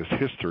Las Vegas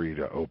history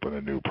to open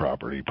a new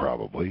property,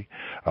 probably.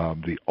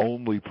 The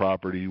only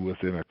property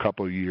within a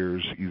couple of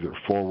years, either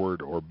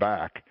forward or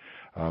back.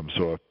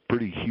 So a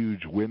pretty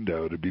huge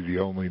window to be the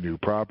only new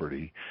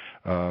property,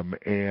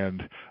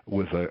 and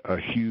with a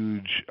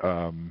huge,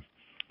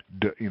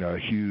 you know, a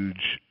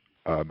huge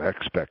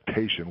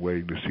expectation,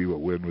 waiting to see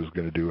what Wynn was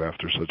going to do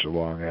after such a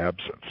long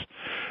absence.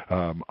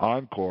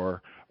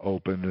 Encore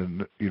opened,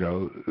 and, you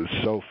know,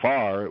 so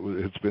far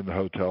it's been the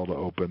hotel to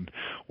open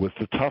with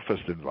the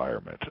toughest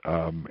environment,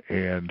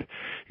 and,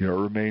 you know,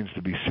 it remains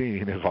to be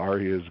seen if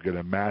ARIA is going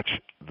to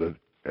match the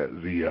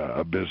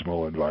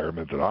abysmal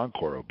environment that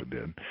Encore opened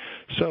in.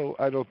 So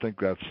I don't think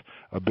that's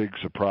a big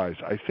surprise.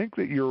 I think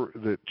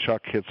that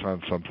Chuck hits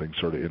on something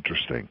sort of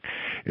interesting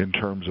in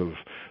terms of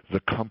the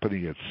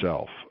company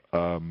itself.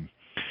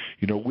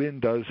 Wynn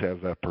does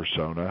have that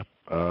persona,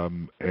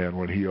 and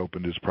when he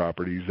opened his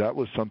properties, that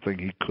was something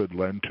he could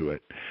lend to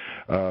it.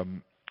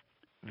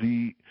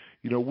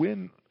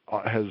 Wynn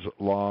has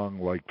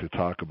long liked to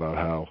talk about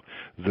how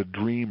the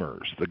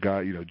dreamers, the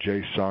guy,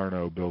 Jay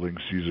Sarno building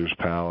Caesar's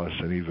Palace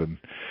and even,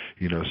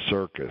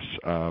 Circus,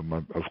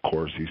 of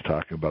course he's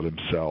talking about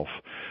himself,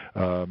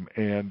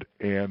 and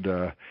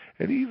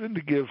even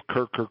to give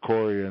Kirk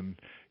Kerkorian,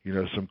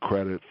 some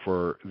credit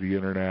for the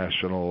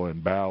International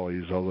and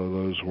Bally's, although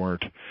those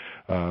weren't,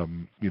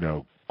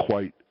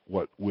 quite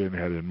what Wynn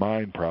had in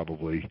mind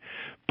probably.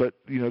 But,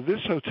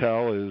 this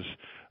hotel is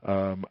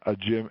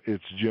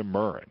it's Jim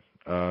Murren.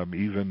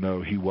 Even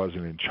though he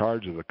wasn't in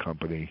charge of the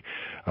company,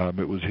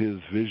 it was his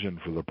vision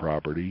for the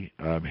property,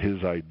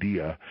 his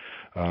idea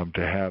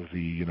to have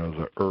the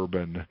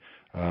urban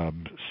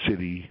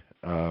city,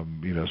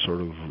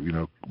 sort of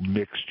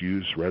mixed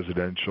use,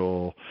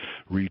 residential,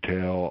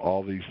 retail,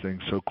 all these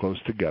things so close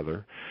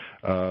together,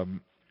 and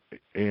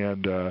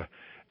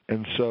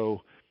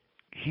so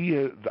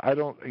he's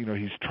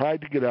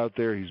tried to get out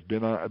there. He's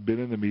been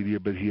in the media,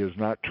 but he has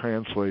not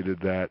translated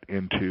that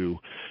into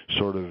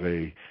sort of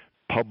a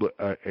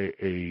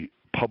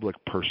public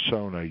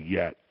persona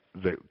yet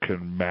that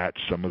can match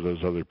some of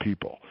those other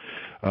people.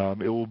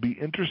 It will be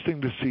interesting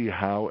to see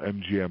how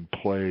MGM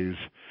plays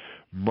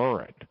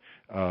Murren.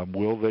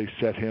 Will they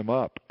set him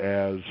up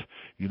as,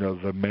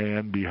 the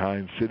man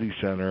behind City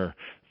Center,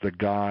 the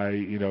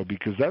guy,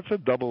 because that's a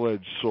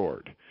double-edged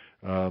sword.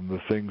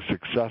 The thing's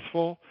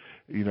successful,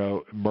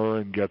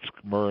 Murren gets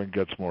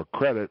more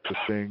credit. The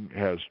thing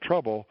has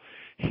trouble,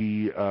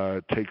 he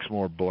takes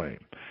more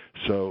blame.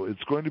 So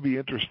it's going to be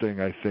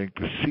interesting, I think,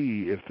 to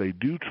see if they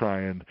do try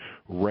and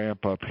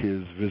ramp up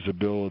his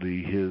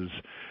visibility, his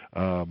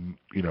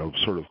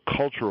sort of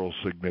cultural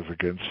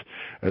significance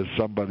as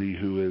somebody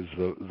who is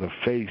the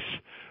face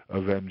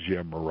of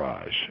MGM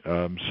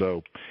Mirage.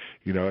 So,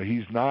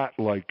 he's not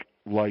like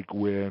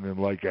Wynn and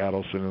like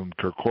Adelson and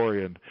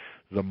Kerkorian,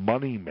 the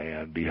money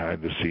man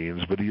behind the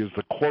scenes, but he is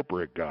the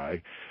corporate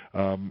guy.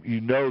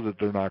 That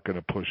they're not going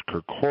to push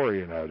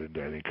Kerkorian out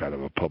into any kind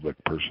of a public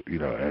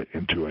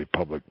into a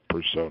public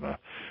persona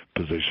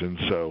position.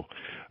 So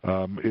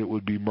it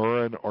would be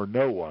Murren or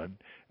no one,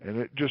 and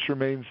it just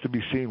remains to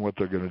be seen what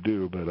they're going to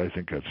do. But I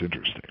think that's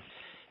interesting.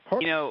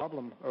 Part of the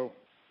problem.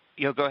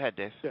 Go ahead,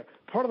 Dave. Yeah,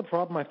 part of the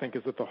problem I think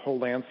is that the whole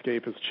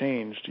landscape has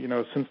changed.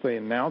 Since they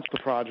announced the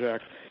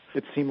project,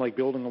 it seemed like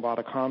building a lot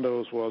of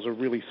condos was a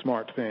really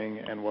smart thing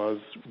and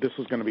this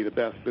was going to be the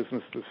best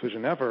business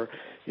decision ever.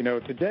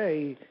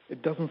 Today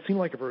it doesn't seem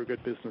like a very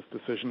good business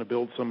decision to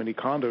build so many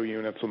condo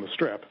units on the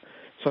Strip.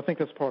 So I think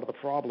that's part of the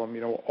problem.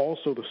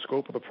 Also the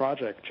scope of the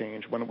project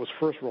changed. When it was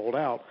first rolled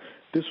out,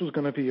 this was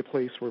going to be a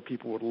place where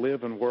people would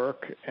live and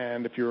work.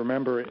 And if you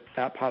remember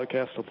at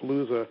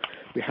Podcastopalooza,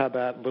 we had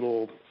that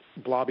little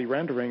blobby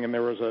rendering and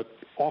there was an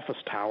office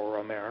tower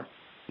on there.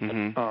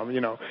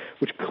 Mm-hmm.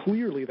 Which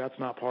clearly that's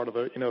not part of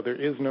the.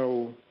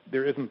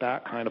 There isn't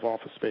that kind of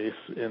office space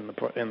in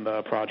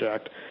the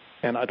project,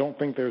 and I don't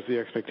think there's the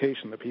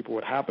expectation that people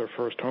would have their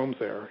first homes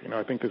there.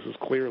 I think this is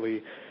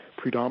clearly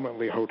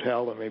predominantly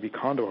hotel and maybe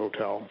condo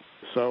hotel.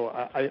 So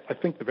I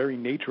think the very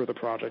nature of the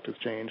project has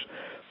changed.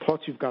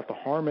 Plus, you've got the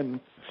Harmon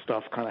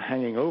stuff kind of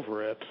hanging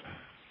over it,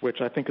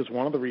 which I think is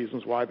one of the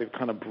reasons why they've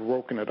kind of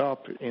broken it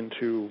up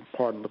into,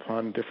 pardon the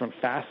pun, different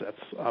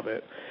facets of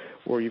it.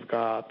 Where you've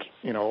got,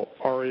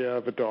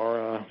 Aria,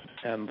 Vidara,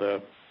 and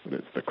the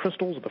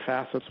crystals, or the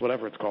facets,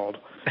 whatever it's called,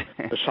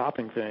 the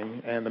shopping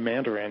thing, and the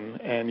Mandarin,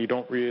 and you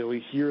don't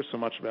really hear so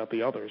much about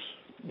the others,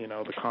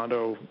 the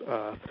condo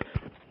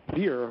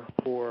Beer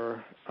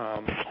or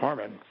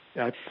Harmon.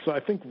 So I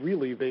think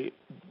really the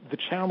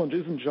challenge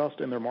isn't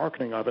just in their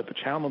marketing of it. The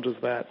challenge is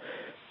that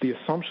the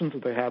assumptions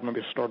that they had when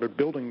they started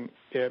building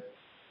it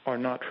are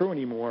not true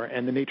anymore,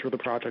 and the nature of the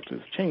project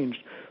has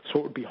changed, so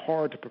it would be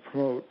hard to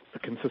promote a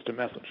consistent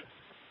message.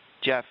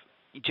 Jeff,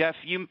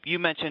 you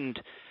mentioned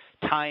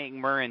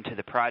tying Murren to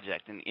the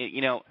project, and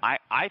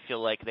I feel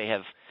like they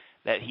have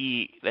that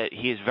he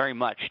is very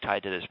much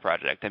tied to this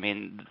project. I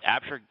mean,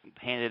 Apsher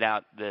handed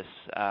out this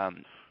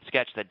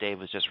sketch that Dave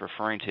was just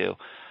referring to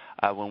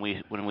when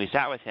we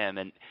sat with him,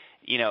 and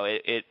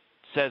it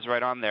says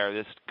right on there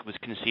this was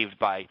conceived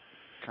by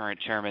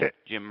current chairman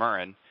Jim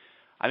Murren.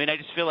 I mean, I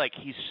just feel like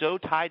he's so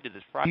tied to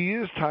this project. He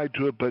is tied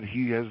to it, but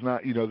he has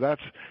not.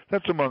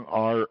 That's among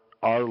our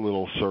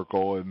little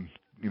circle, and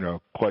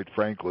quite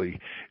frankly,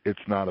 it's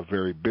not a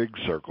very big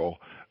circle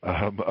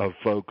of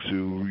folks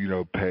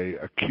who pay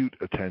acute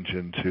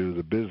attention to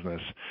the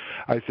business.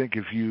 I think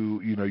if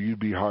you'd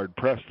be hard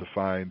pressed to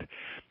find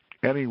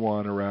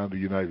anyone around the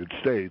United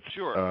States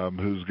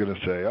who's going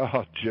to say,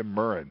 "Oh, Jim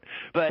Murren."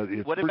 But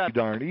it's what pretty about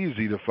darn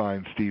easy to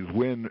find Steve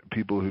Wynn,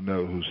 people who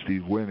know who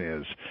Steve Wynn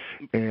is,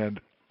 and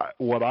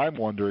what I'm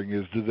wondering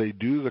is, do they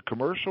do the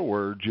commercial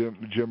where Jim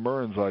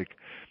Murren's like,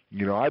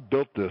 I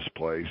built this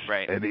place,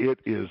 right, and it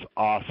is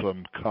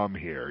awesome. Come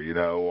here,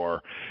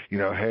 or,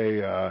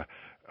 hey,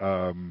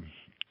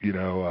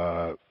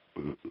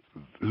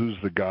 who's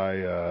the guy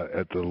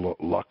at the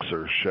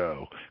Luxor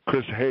show?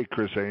 Chris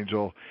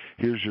Angel,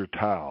 here's your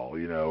towel,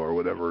 or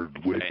whatever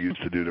Whit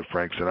used to do to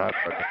Frank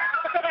Sinatra.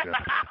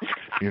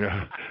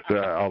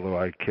 Although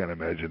I can't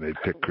imagine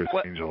they'd pick Chris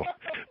Angel.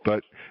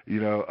 But,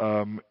 you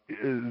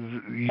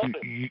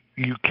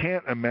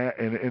can't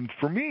imagine, and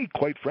for me,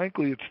 quite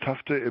frankly, it's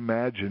tough to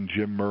imagine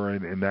Jim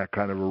Murren in that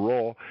kind of a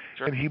role,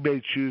 sure. And he may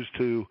choose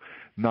to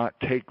not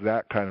take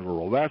that kind of a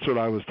role. That's what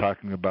I was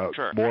talking about,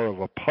 sure. More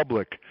of a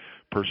public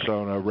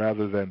persona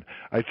rather than,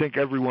 I think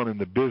everyone in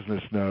the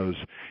business knows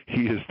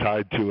he is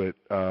tied to it,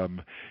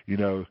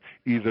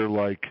 either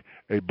like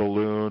a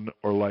balloon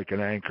or like an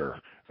anchor.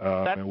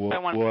 And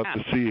we'll have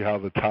to see how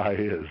the tie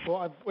is.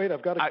 Well,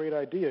 I've got a great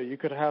idea. You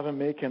could have him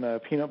making a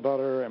peanut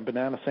butter and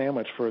banana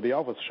sandwich for the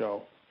Elvis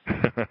show.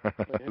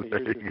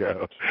 There you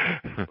go.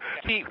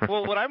 See,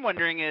 well, what I'm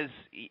wondering is,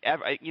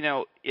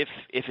 if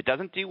it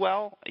doesn't do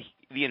well,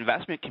 the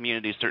investment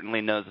community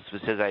certainly knows this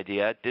was his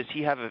idea.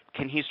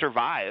 Can he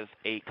survive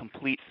a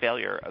complete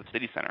failure of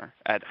City Center?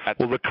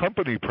 Well, the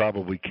company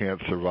probably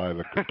can't survive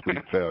a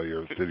complete failure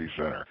of City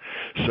Center.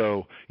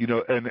 So,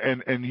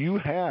 and you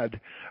had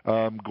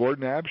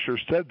Gordon Absher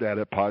said that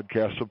at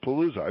Podcast of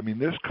Palooza. I mean,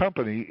 this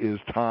company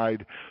is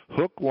tied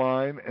hook,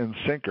 line, and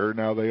sinker.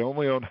 Now they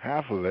only own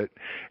half of it,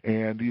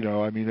 and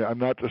I'm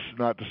not to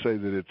say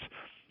that its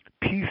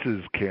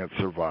pieces can't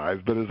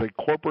survive, but as a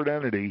corporate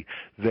entity,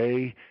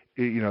 they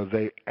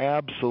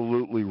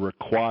absolutely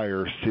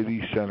require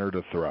City Center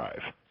to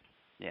thrive.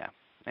 Yeah,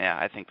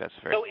 I think that's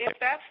fair. So if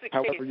that's the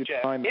case,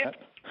 Jeff,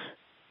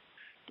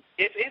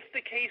 if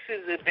the case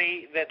is that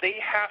they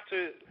have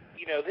to,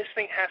 this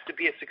thing has to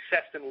be a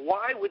success, then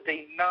why would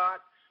they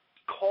not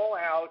call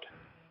out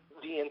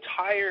the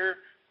entire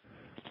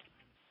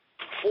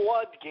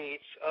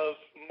floodgates of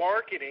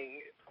marketing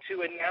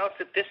to announce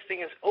that this thing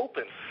is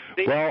open?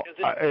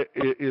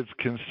 It's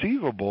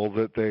conceivable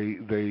that they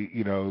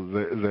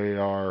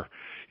are,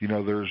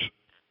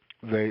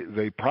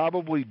 they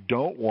probably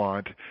don't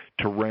want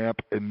to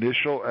ramp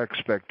initial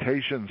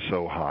expectations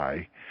so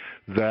high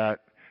that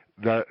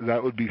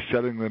would be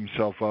setting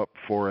themselves up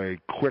for a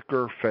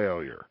quicker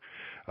failure.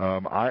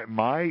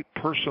 My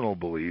personal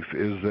belief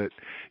is that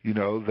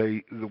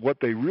what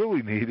they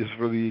really need is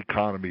for the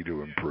economy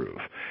to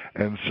improve,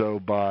 and so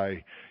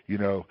by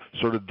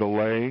sort of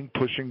delaying,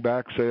 pushing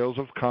back sales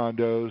of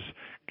condos,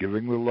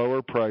 giving the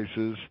lower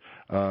prices,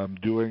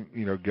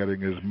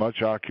 getting as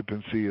much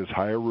occupancy, as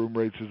higher room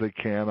rates as they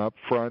can up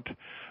front,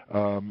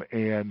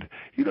 and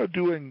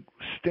doing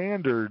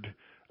standard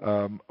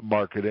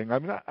marketing.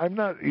 I'm not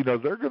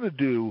they're going to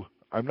do.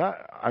 I'm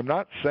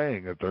not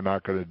saying that they're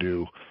not going to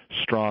do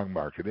strong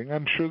marketing.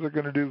 I'm sure they're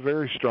going to do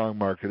very strong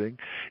marketing.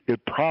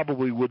 It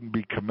probably wouldn't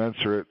be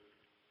commensurate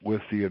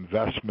with the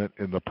investment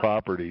in the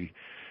property,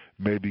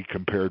 maybe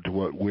compared to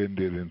what Wynn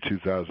did in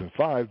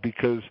 2005,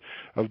 because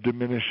of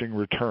diminishing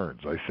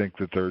returns. I think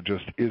that there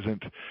just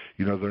isn't,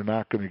 they're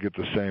not going to get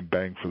the same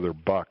bang for their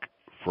buck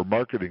for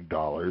marketing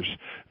dollars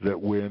that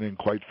Wynn and,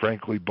 quite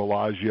frankly,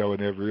 Bellagio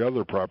and every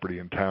other property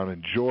in town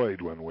enjoyed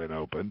when Wynn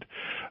opened.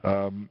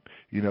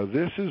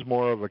 This is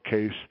more of a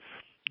case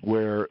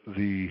where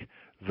the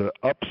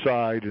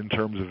upside in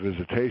terms of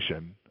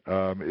visitation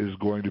is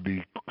going to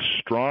be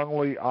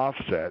strongly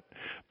offset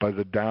by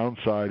the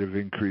downside of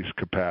increased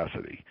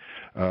capacity.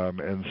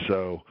 And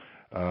so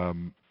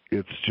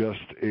it's just,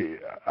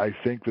 I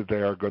think that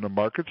they are going to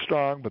market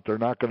strong, but they're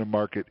not going to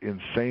market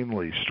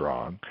insanely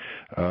strong.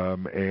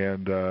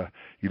 They're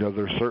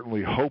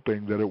certainly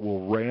hoping that it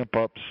will ramp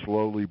up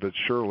slowly but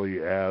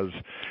surely and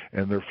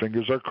their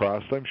fingers are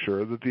crossed, I'm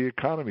sure, that the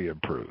economy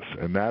improves.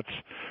 And that's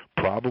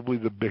probably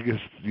the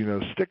biggest,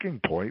 sticking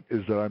point,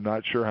 is that I'm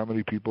not sure how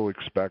many people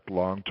expect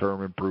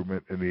long-term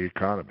improvement in the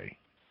economy.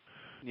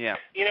 Yeah.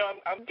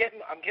 I'm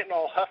getting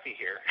all huffy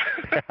here.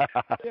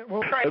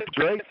 Well, trying that's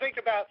great. To think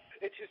about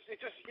it.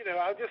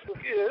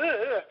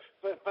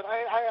 But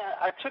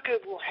I took a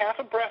half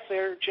a breath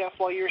there, Jeff,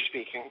 while you were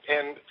speaking,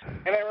 and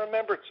I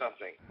remembered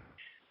something.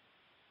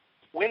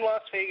 When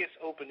Las Vegas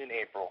opened in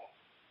April,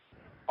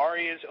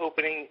 Aria is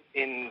opening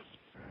in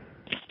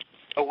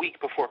a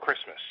week before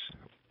Christmas.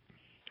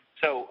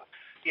 So,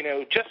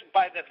 just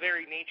by the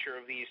very nature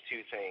of these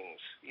two things,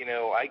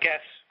 I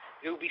guess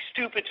it would be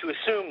stupid to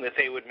assume that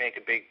they would make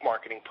a big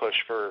marketing push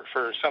for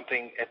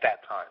something at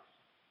that time.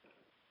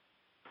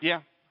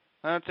 Yeah,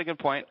 that's a good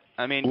point.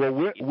 I mean,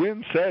 well,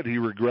 Wynn said he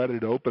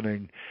regretted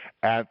opening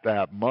at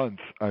that month.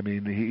 I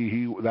mean,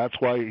 he that's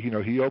why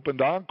he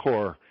opened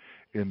Encore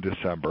in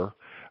December.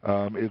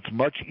 It's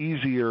much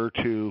easier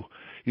to,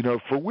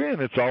 for Wynn,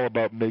 it's all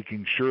about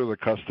making sure the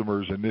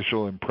customer's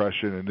initial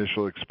impression,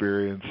 initial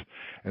experience,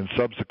 and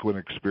subsequent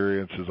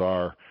experiences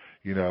are,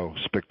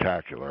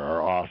 spectacular,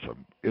 are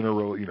awesome.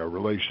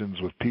 Relations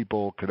with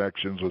people,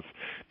 connections with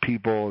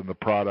people and the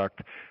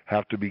product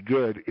have to be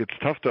good. It's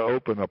tough to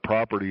open a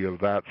property of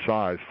that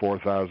size,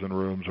 4,000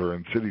 rooms, or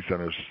in City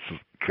Center's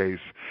case,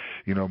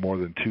 more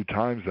than 2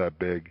 times that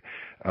big,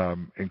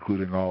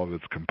 including all of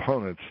its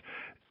components,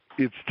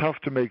 it's tough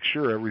to make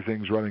sure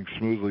everything's running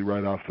smoothly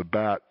right off the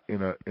bat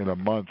in a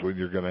month when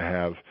you're going to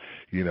have,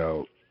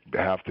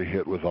 have to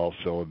hit with all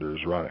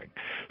cylinders running.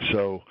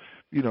 So,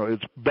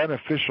 it's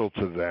beneficial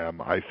to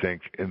them, I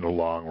think, in the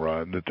long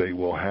run that they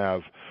will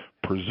have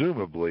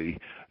presumably,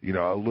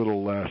 a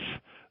little less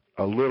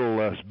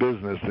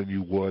business than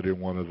you would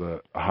in one of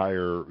the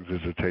higher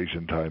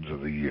visitation times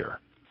of the year.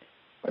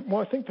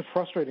 Well, I think the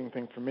frustrating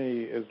thing for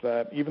me is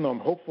that even though I'm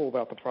hopeful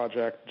about the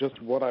project,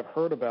 just what I've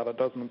heard about it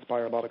doesn't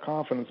inspire a lot of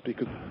confidence,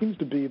 because it seems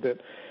to be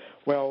that,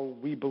 well,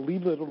 we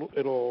believe that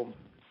it'll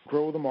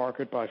grow the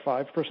market by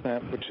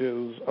 5%, which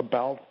is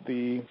about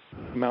the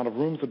amount of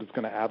rooms that it's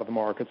going to add to the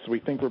market. So we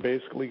think we're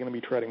basically going to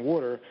be treading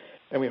water,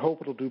 and we hope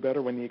it'll do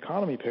better when the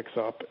economy picks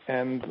up.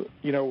 And,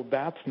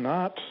 that's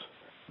not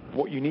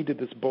what you needed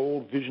this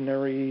bold,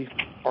 visionary,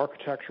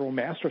 architectural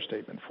master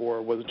statement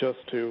for, was just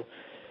to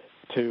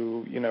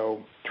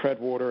tread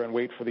water and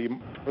wait for the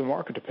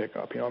market to pick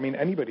up.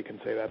 Anybody can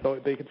say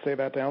that. They could say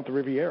that down at the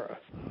Riviera.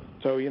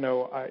 So,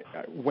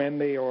 when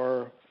they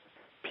are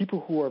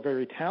people who are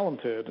very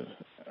talented,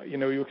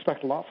 you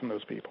expect a lot from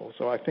those people.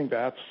 So I think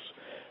that's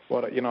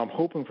what, I'm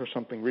hoping for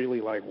something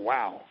really like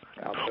wow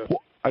out there.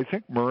 Well, I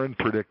think Murren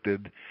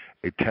predicted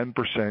a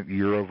 10%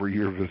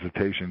 year-over-year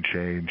visitation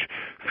change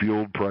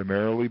fueled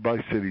primarily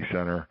by City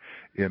Center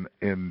in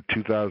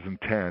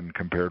 2010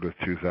 compared with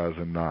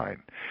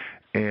 2009.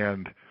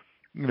 And,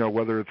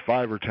 whether it's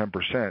 5 or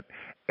 10%,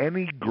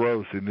 any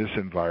growth in this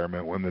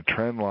environment when the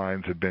trend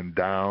lines have been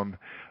down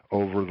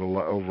over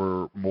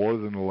more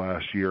than the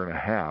last year and a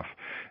half,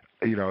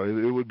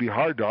 it would be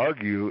hard to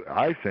argue,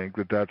 I think,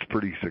 that that's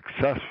pretty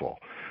successful.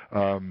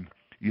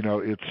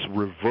 It's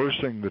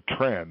reversing the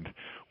trend,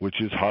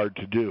 which is hard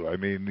to do.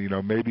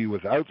 Maybe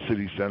without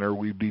City Center,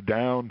 we'd be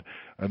down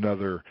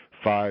another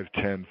 5,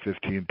 10,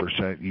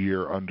 15%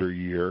 year under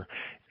year.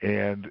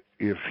 And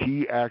if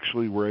he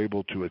actually were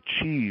able to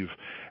achieve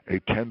a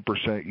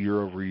 10%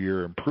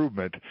 year-over-year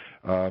improvement,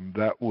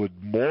 that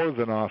would more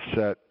than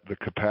offset the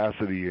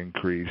capacity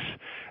increase,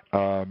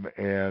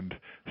 and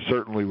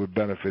certainly would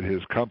benefit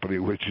his company,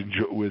 which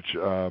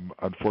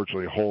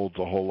unfortunately holds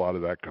a whole lot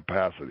of that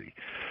capacity.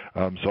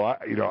 So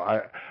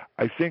I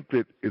think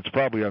that it's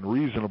probably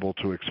unreasonable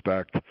to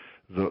expect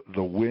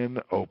the Wynn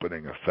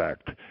opening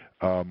effect,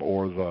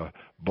 or the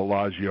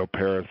Bellagio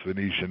Paris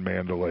Venetian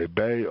Mandalay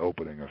Bay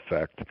opening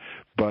effect,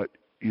 but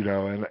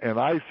and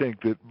I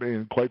think that,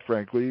 and quite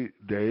frankly,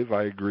 Dave,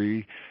 I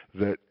agree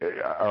that,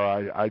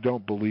 I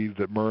don't believe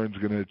that Murren's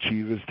going to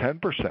achieve his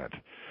 10%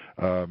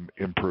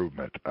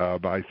 improvement.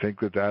 I think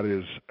that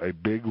is a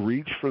big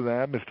reach for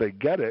them. If they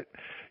get it,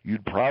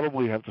 you'd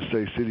probably have to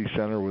say City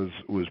Center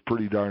was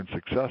pretty darn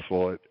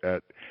successful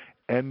at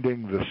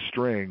ending the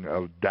string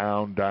of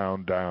down,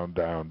 down, down,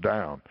 down,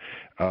 down.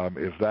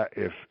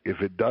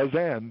 If it does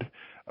end,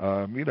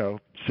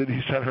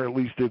 City Center at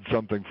least did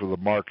something for the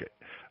market.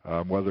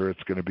 Whether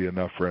it's going to be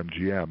enough for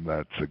MGM,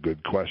 that's a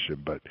good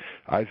question. But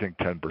I think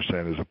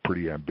 10% is a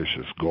pretty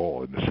ambitious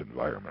goal in this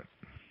environment.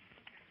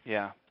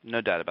 Yeah,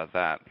 no doubt about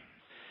that.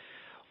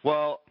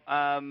 Well,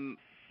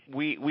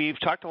 we've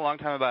talked a long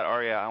time about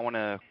Aria. I want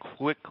to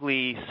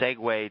quickly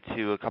segue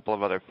to a couple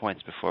of other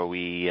points before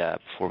we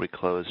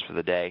close for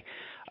the day.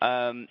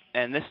 And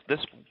this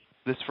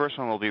first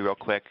one will be real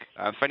quick.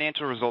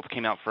 Financial results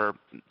came out for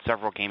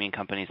several gaming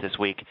companies this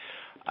week.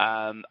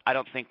 I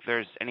don't think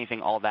there's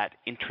anything all that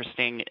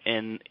interesting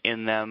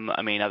in them.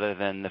 Other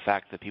than the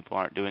fact that people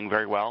aren't doing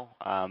very well,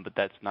 but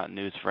that's not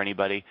news for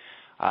anybody.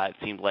 It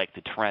seemed like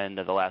the trend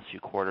of the last few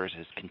quarters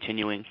is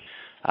continuing.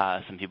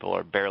 Some people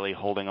are barely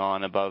holding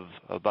on above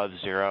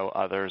zero.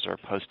 Others are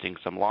posting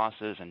some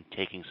losses and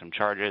taking some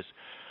charges.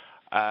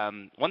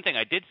 One thing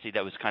I did see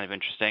that was kind of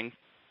interesting,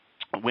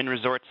 Wynn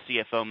Resorts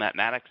CFO Matt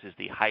Maddox is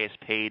the highest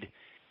paid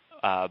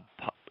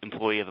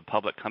employee of a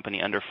public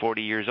company under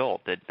 40 years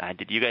old.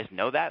 Did you guys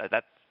know that?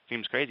 That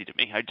seems crazy to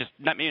me.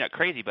 Maybe not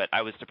crazy, but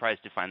I was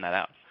surprised to find that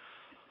out.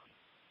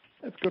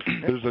 That's good.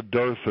 There's a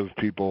dearth of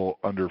people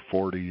under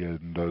 40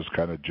 in those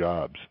kind of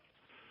jobs.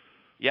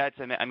 Yeah,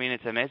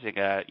 it's amazing.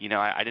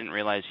 I didn't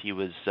realize he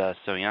was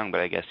so young,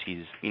 but I guess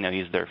he's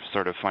their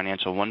sort of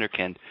financial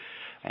wonderkind.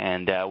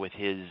 And with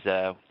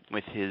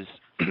his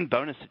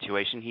bonus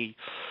situation, he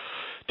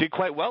did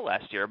quite well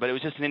last year. But it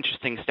was just an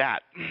interesting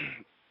stat.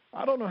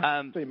 I don't know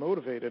how to stay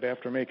motivated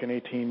after making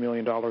 $18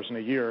 million in a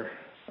year.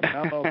 I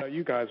don't know about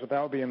you guys, but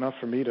that would be enough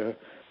for me to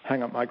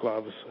hang up my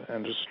gloves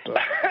and just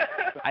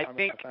I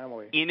think, with my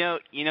family.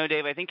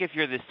 Dave, I think if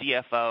you're the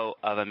CFO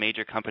of a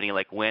major company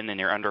like Wynn and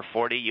you're under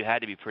 40, you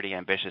had to be pretty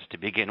ambitious to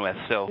begin with.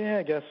 So yeah,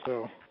 I guess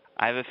so.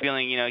 I have a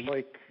feeling,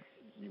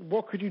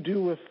 what could you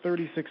do with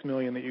 $36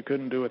 million that you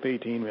couldn't do with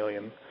 $18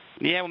 million?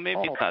 Yeah, well,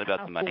 maybe it's not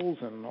about the money.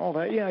 And all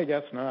that. Yeah, I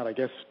guess not. I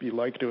guess you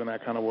like doing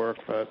that kind of work,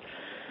 but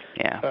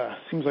yeah,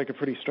 seems like a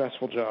pretty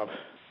stressful job.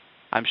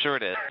 I'm sure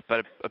it is,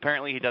 but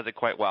apparently he does it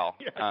quite well.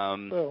 Yeah,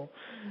 so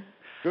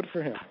good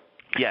for him.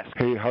 Yes.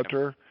 Hey,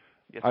 Hunter,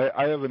 yes.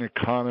 I have a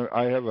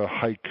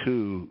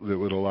haiku that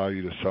would allow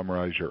you to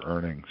summarize your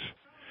earnings.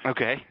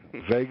 Okay.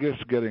 Vegas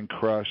getting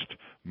crushed.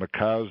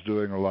 Macau's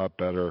doing a lot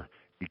better.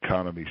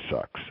 Economy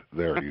sucks.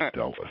 There, you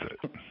dealt with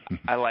it.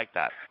 I like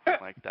that.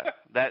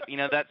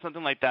 That's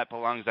something like that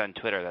belongs on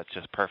Twitter. That's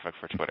just perfect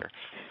for Twitter.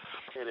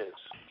 It is.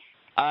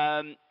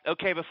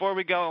 Okay, before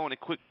we go, I want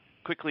to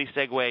quickly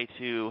segue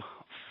to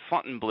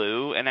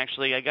Fontainebleau, and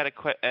actually, I got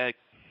a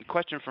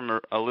question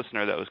from a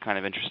listener that was kind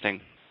of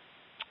interesting.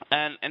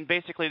 And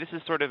basically, this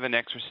is sort of an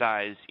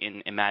exercise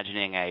in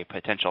imagining a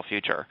potential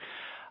future.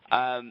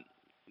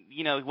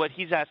 What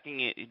he's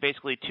asking is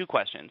basically two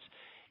questions.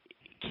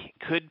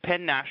 Could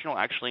Penn National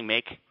actually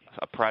make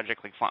a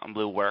project like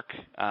Fontainebleau work,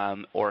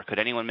 or could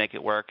anyone make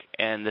it work?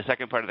 And the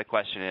second part of the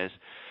question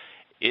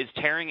is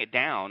tearing it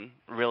down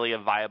really a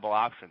viable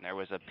option? There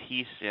was a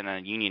piece in a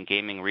Union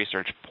Gaming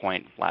Research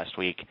Point last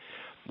week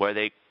where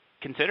they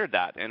considered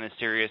that in a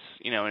serious,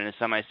 in a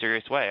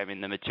semi-serious way. I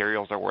mean, the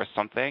materials are worth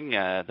something.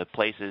 The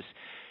place is,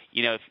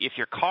 if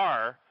your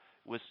car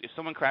if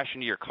someone crashed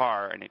into your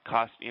car and it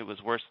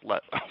was worth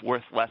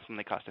less than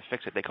they cost to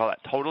fix it, they call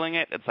that totaling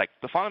it. It's like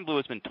the Fontainebleau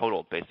has been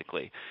totaled,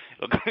 basically.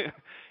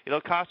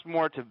 It'll cost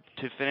more to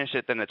finish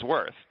it than it's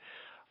worth.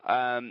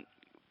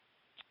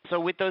 So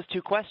with those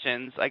two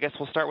questions, I guess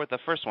we'll start with the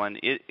first one.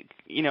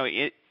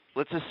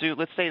 Let's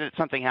say that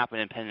something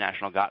happened and Penn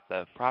National got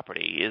the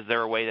property. Is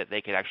there a way that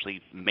they could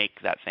actually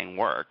make that thing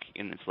work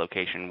in its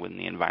location within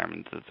the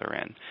environment that they're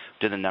in?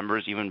 Do the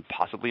numbers even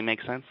possibly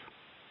make sense?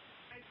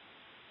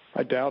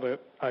 I doubt it.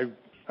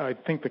 I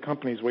think the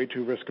company's way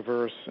too risk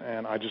averse,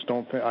 and I just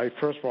don't think.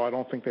 First of all, I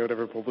don't think they would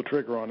ever pull the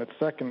trigger on it.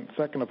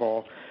 Second of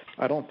all,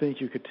 I don't think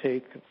you could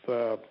take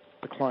the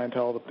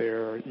clientele that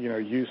they're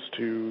used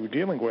to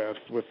dealing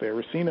with their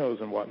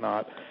racinos and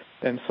whatnot,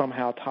 and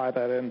somehow tie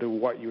that into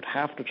what you'd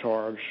have to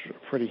charge a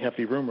pretty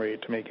hefty room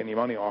rate to make any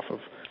money off of.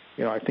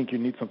 I think you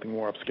need something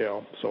more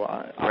upscale. So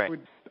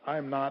I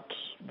am not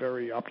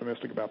very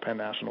optimistic about Penn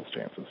National's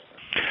chances.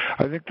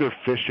 I think they're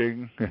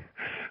fishing.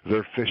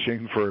 They're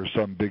fishing for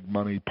some big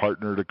money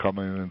partner to come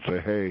in and say,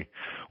 "Hey,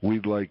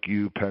 we'd like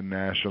you, Penn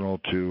National,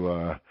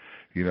 to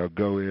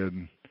go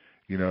in,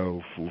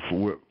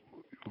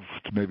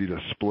 maybe to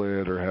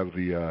split or have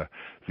the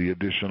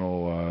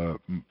additional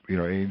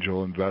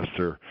angel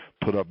investor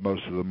put up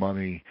most of the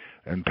money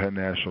and Penn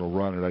National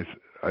run it."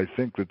 I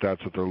think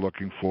that's what they're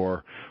looking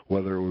for.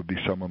 Whether it would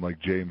be someone like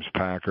James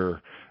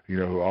Packer,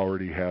 who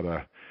already had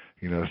a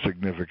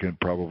significant,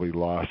 probably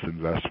lost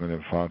investment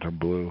in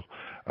Fontainebleau.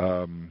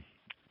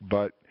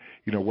 But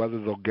whether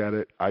they'll get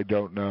it, I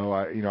don't know.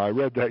 I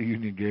read that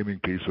Union Gaming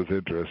piece with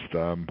interest.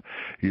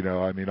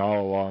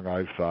 All along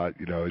I've thought,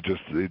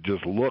 it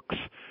just looks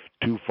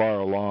too far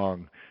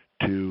along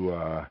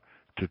to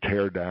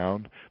tear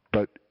down.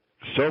 But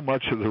so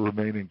much of the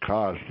remaining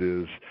cost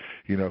is,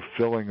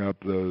 filling up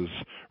those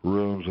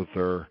rooms with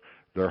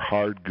their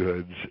hard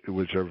goods,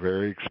 which are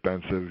very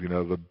expensive.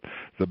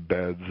 The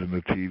beds and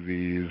the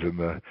TVs and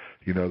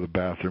the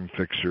bathroom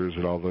fixtures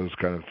and all those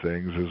kind of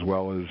things, as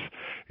well as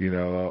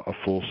a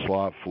full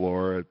slot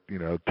floor at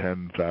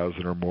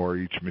 10,000 or more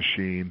each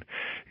machine.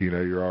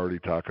 You're already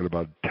talking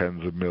about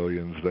tens of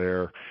millions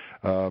there.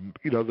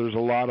 There's a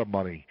lot of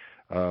money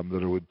that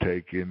it would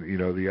take. In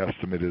the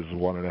estimate is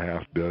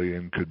 $1.5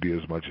 billion, could be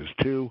as much as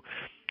 $2 billion.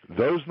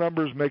 Those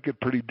numbers make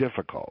it pretty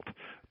difficult.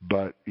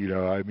 But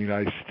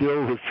I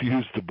still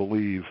refuse to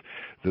believe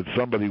that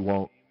somebody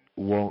won't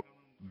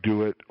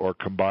do it or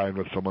combine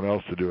with someone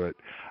else to do it.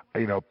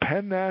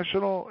 Penn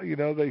National,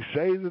 they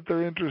say that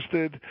they're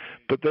interested,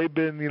 but they've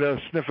been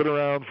sniffing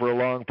around for a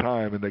long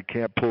time and they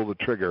can't pull the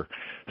trigger.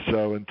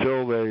 So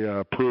until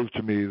they prove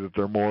to me that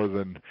they're more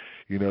than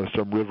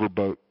some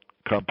riverboat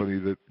company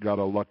that got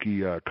a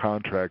lucky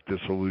contract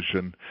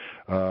dissolution,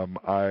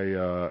 I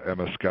am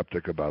a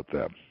skeptic about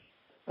them.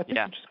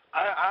 Yeah.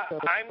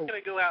 I'm going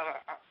to go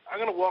out. I'm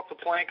going to walk the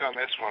plank on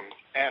this one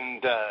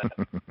and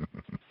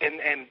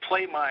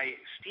play my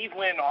Steve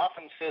Wynn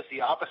often says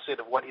the opposite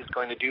of what he's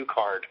going to do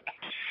card.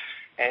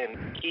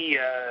 And he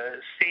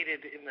stated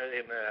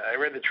I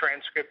read the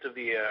transcript of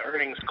the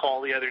earnings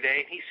call the other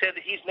day. He said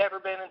that he's never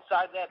been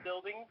inside that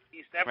building.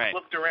 He's never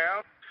looked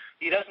around.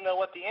 He doesn't know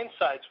what the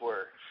insides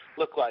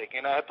look like.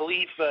 And I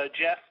believe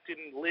Jeff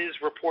and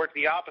Liz report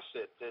the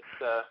opposite,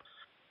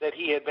 that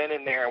he had been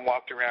in there and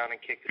walked around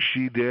and kicked it.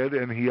 She did,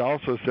 and he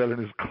also said in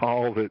his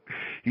call that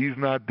he's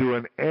not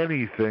doing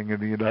anything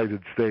in the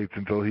United States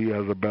until he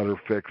has a better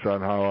fix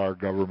on how our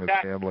government's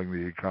handling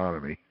the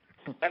economy.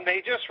 And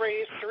they just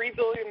raised $3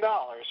 billion,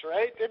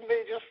 right? Didn't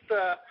they just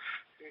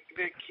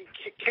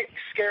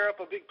scare up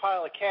a big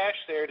pile of cash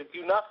there to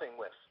do nothing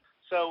with?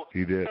 So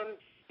he did.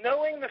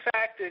 Knowing the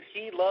fact that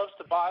he loves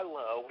to buy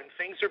low when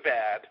things are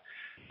bad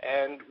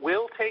and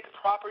will take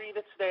property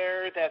that's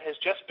there that has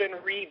just been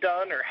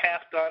redone or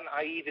half done,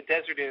 i.e. the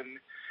Desert Inn,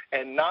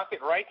 and knock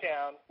it right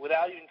down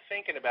without even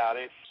thinking about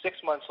it 6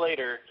 months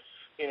later,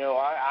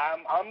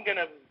 I'm going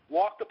to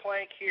walk the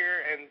plank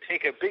here and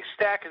take a big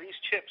stack of these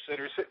chips that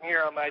are sitting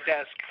here on my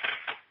desk,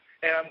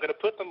 and I'm going to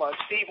put them on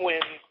Steve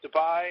Wynn to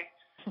buy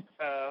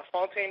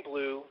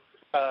Fontainebleau,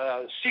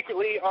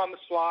 secretly on the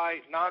fly,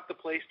 knock the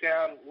place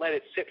down, let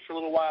it sit for a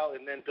little while,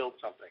 and then build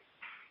something.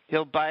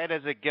 He'll buy it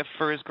as a gift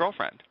for his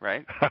girlfriend,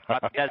 right?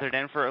 Bought the Desert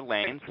Inn for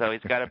Elaine, so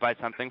he's got to buy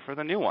something for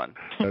the new one.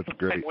 That's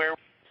great.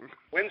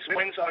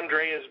 When's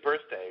Andrea's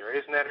birthday, or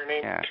isn't that her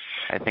name? Yeah,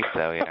 I think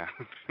so, yeah.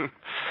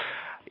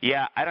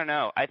 Yeah, I don't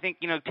know. I think,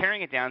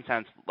 tearing it down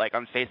sounds like,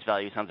 on face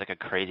value, sounds like a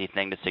crazy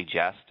thing to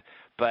suggest.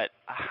 But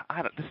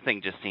this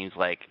thing just seems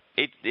like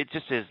it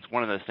just is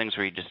one of those things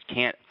where you just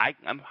can't.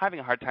 I'm having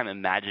a hard time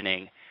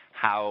imagining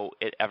how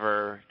it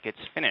ever gets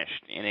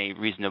finished in a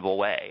reasonable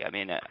way. I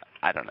mean,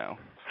 I don't know.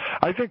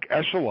 I think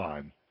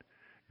Echelon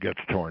gets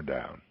torn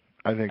down.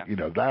 I think,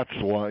 that's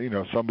one,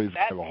 somebody's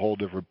going to have a whole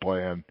different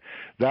plan.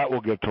 That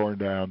will get torn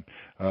down.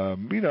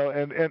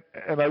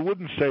 And I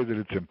wouldn't say that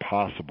it's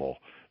impossible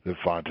that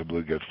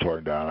Fontainebleau gets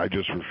torn down. I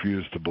just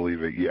refuse to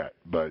believe it yet.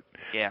 But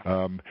yeah.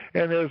 And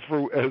as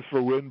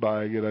for Wynn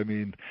buying it, I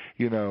mean,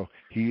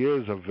 he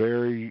is a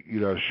very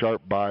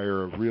sharp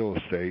buyer of real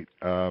estate.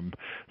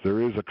 There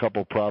is a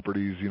couple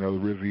properties, the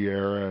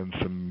Riviera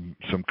and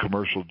some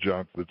commercial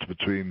junk that's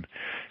between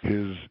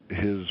his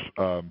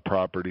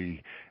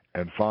property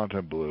and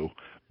Fontainebleau.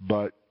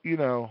 But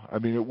I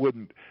mean, it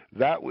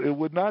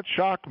would not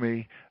shock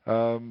me,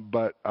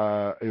 but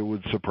it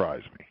would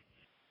surprise me.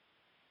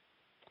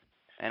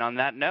 And on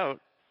that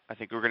note, I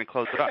think we're going to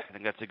close it up. I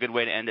think that's a good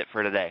way to end it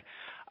for today.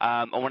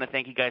 I want to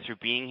thank you guys for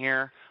being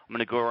here. I'm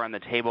going to go around the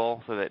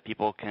table so that you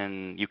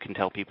can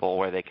tell people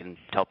where they can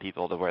tell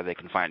people where they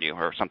can find you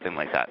or something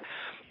like that.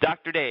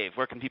 Dr. Dave,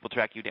 where can people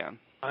track you down?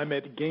 I'm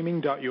at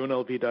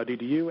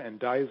gaming.unlv.edu and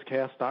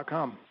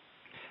diecast.com.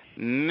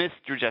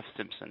 Mr. Jeff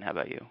Simpson, how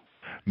about you?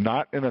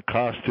 Not in a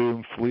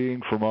costume,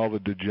 fleeing from all the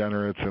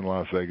degenerates in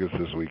Las Vegas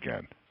this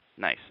weekend.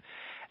 Nice.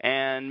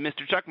 And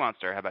Mr. Chuck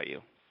Monster, how about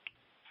you?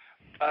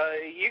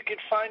 You can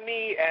find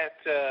me at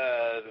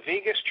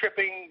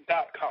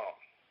vegastripping.com.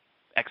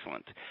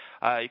 Excellent.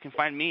 You can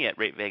find me at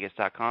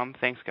ratevegas.com.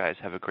 Thanks, guys.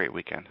 Have a great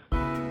weekend.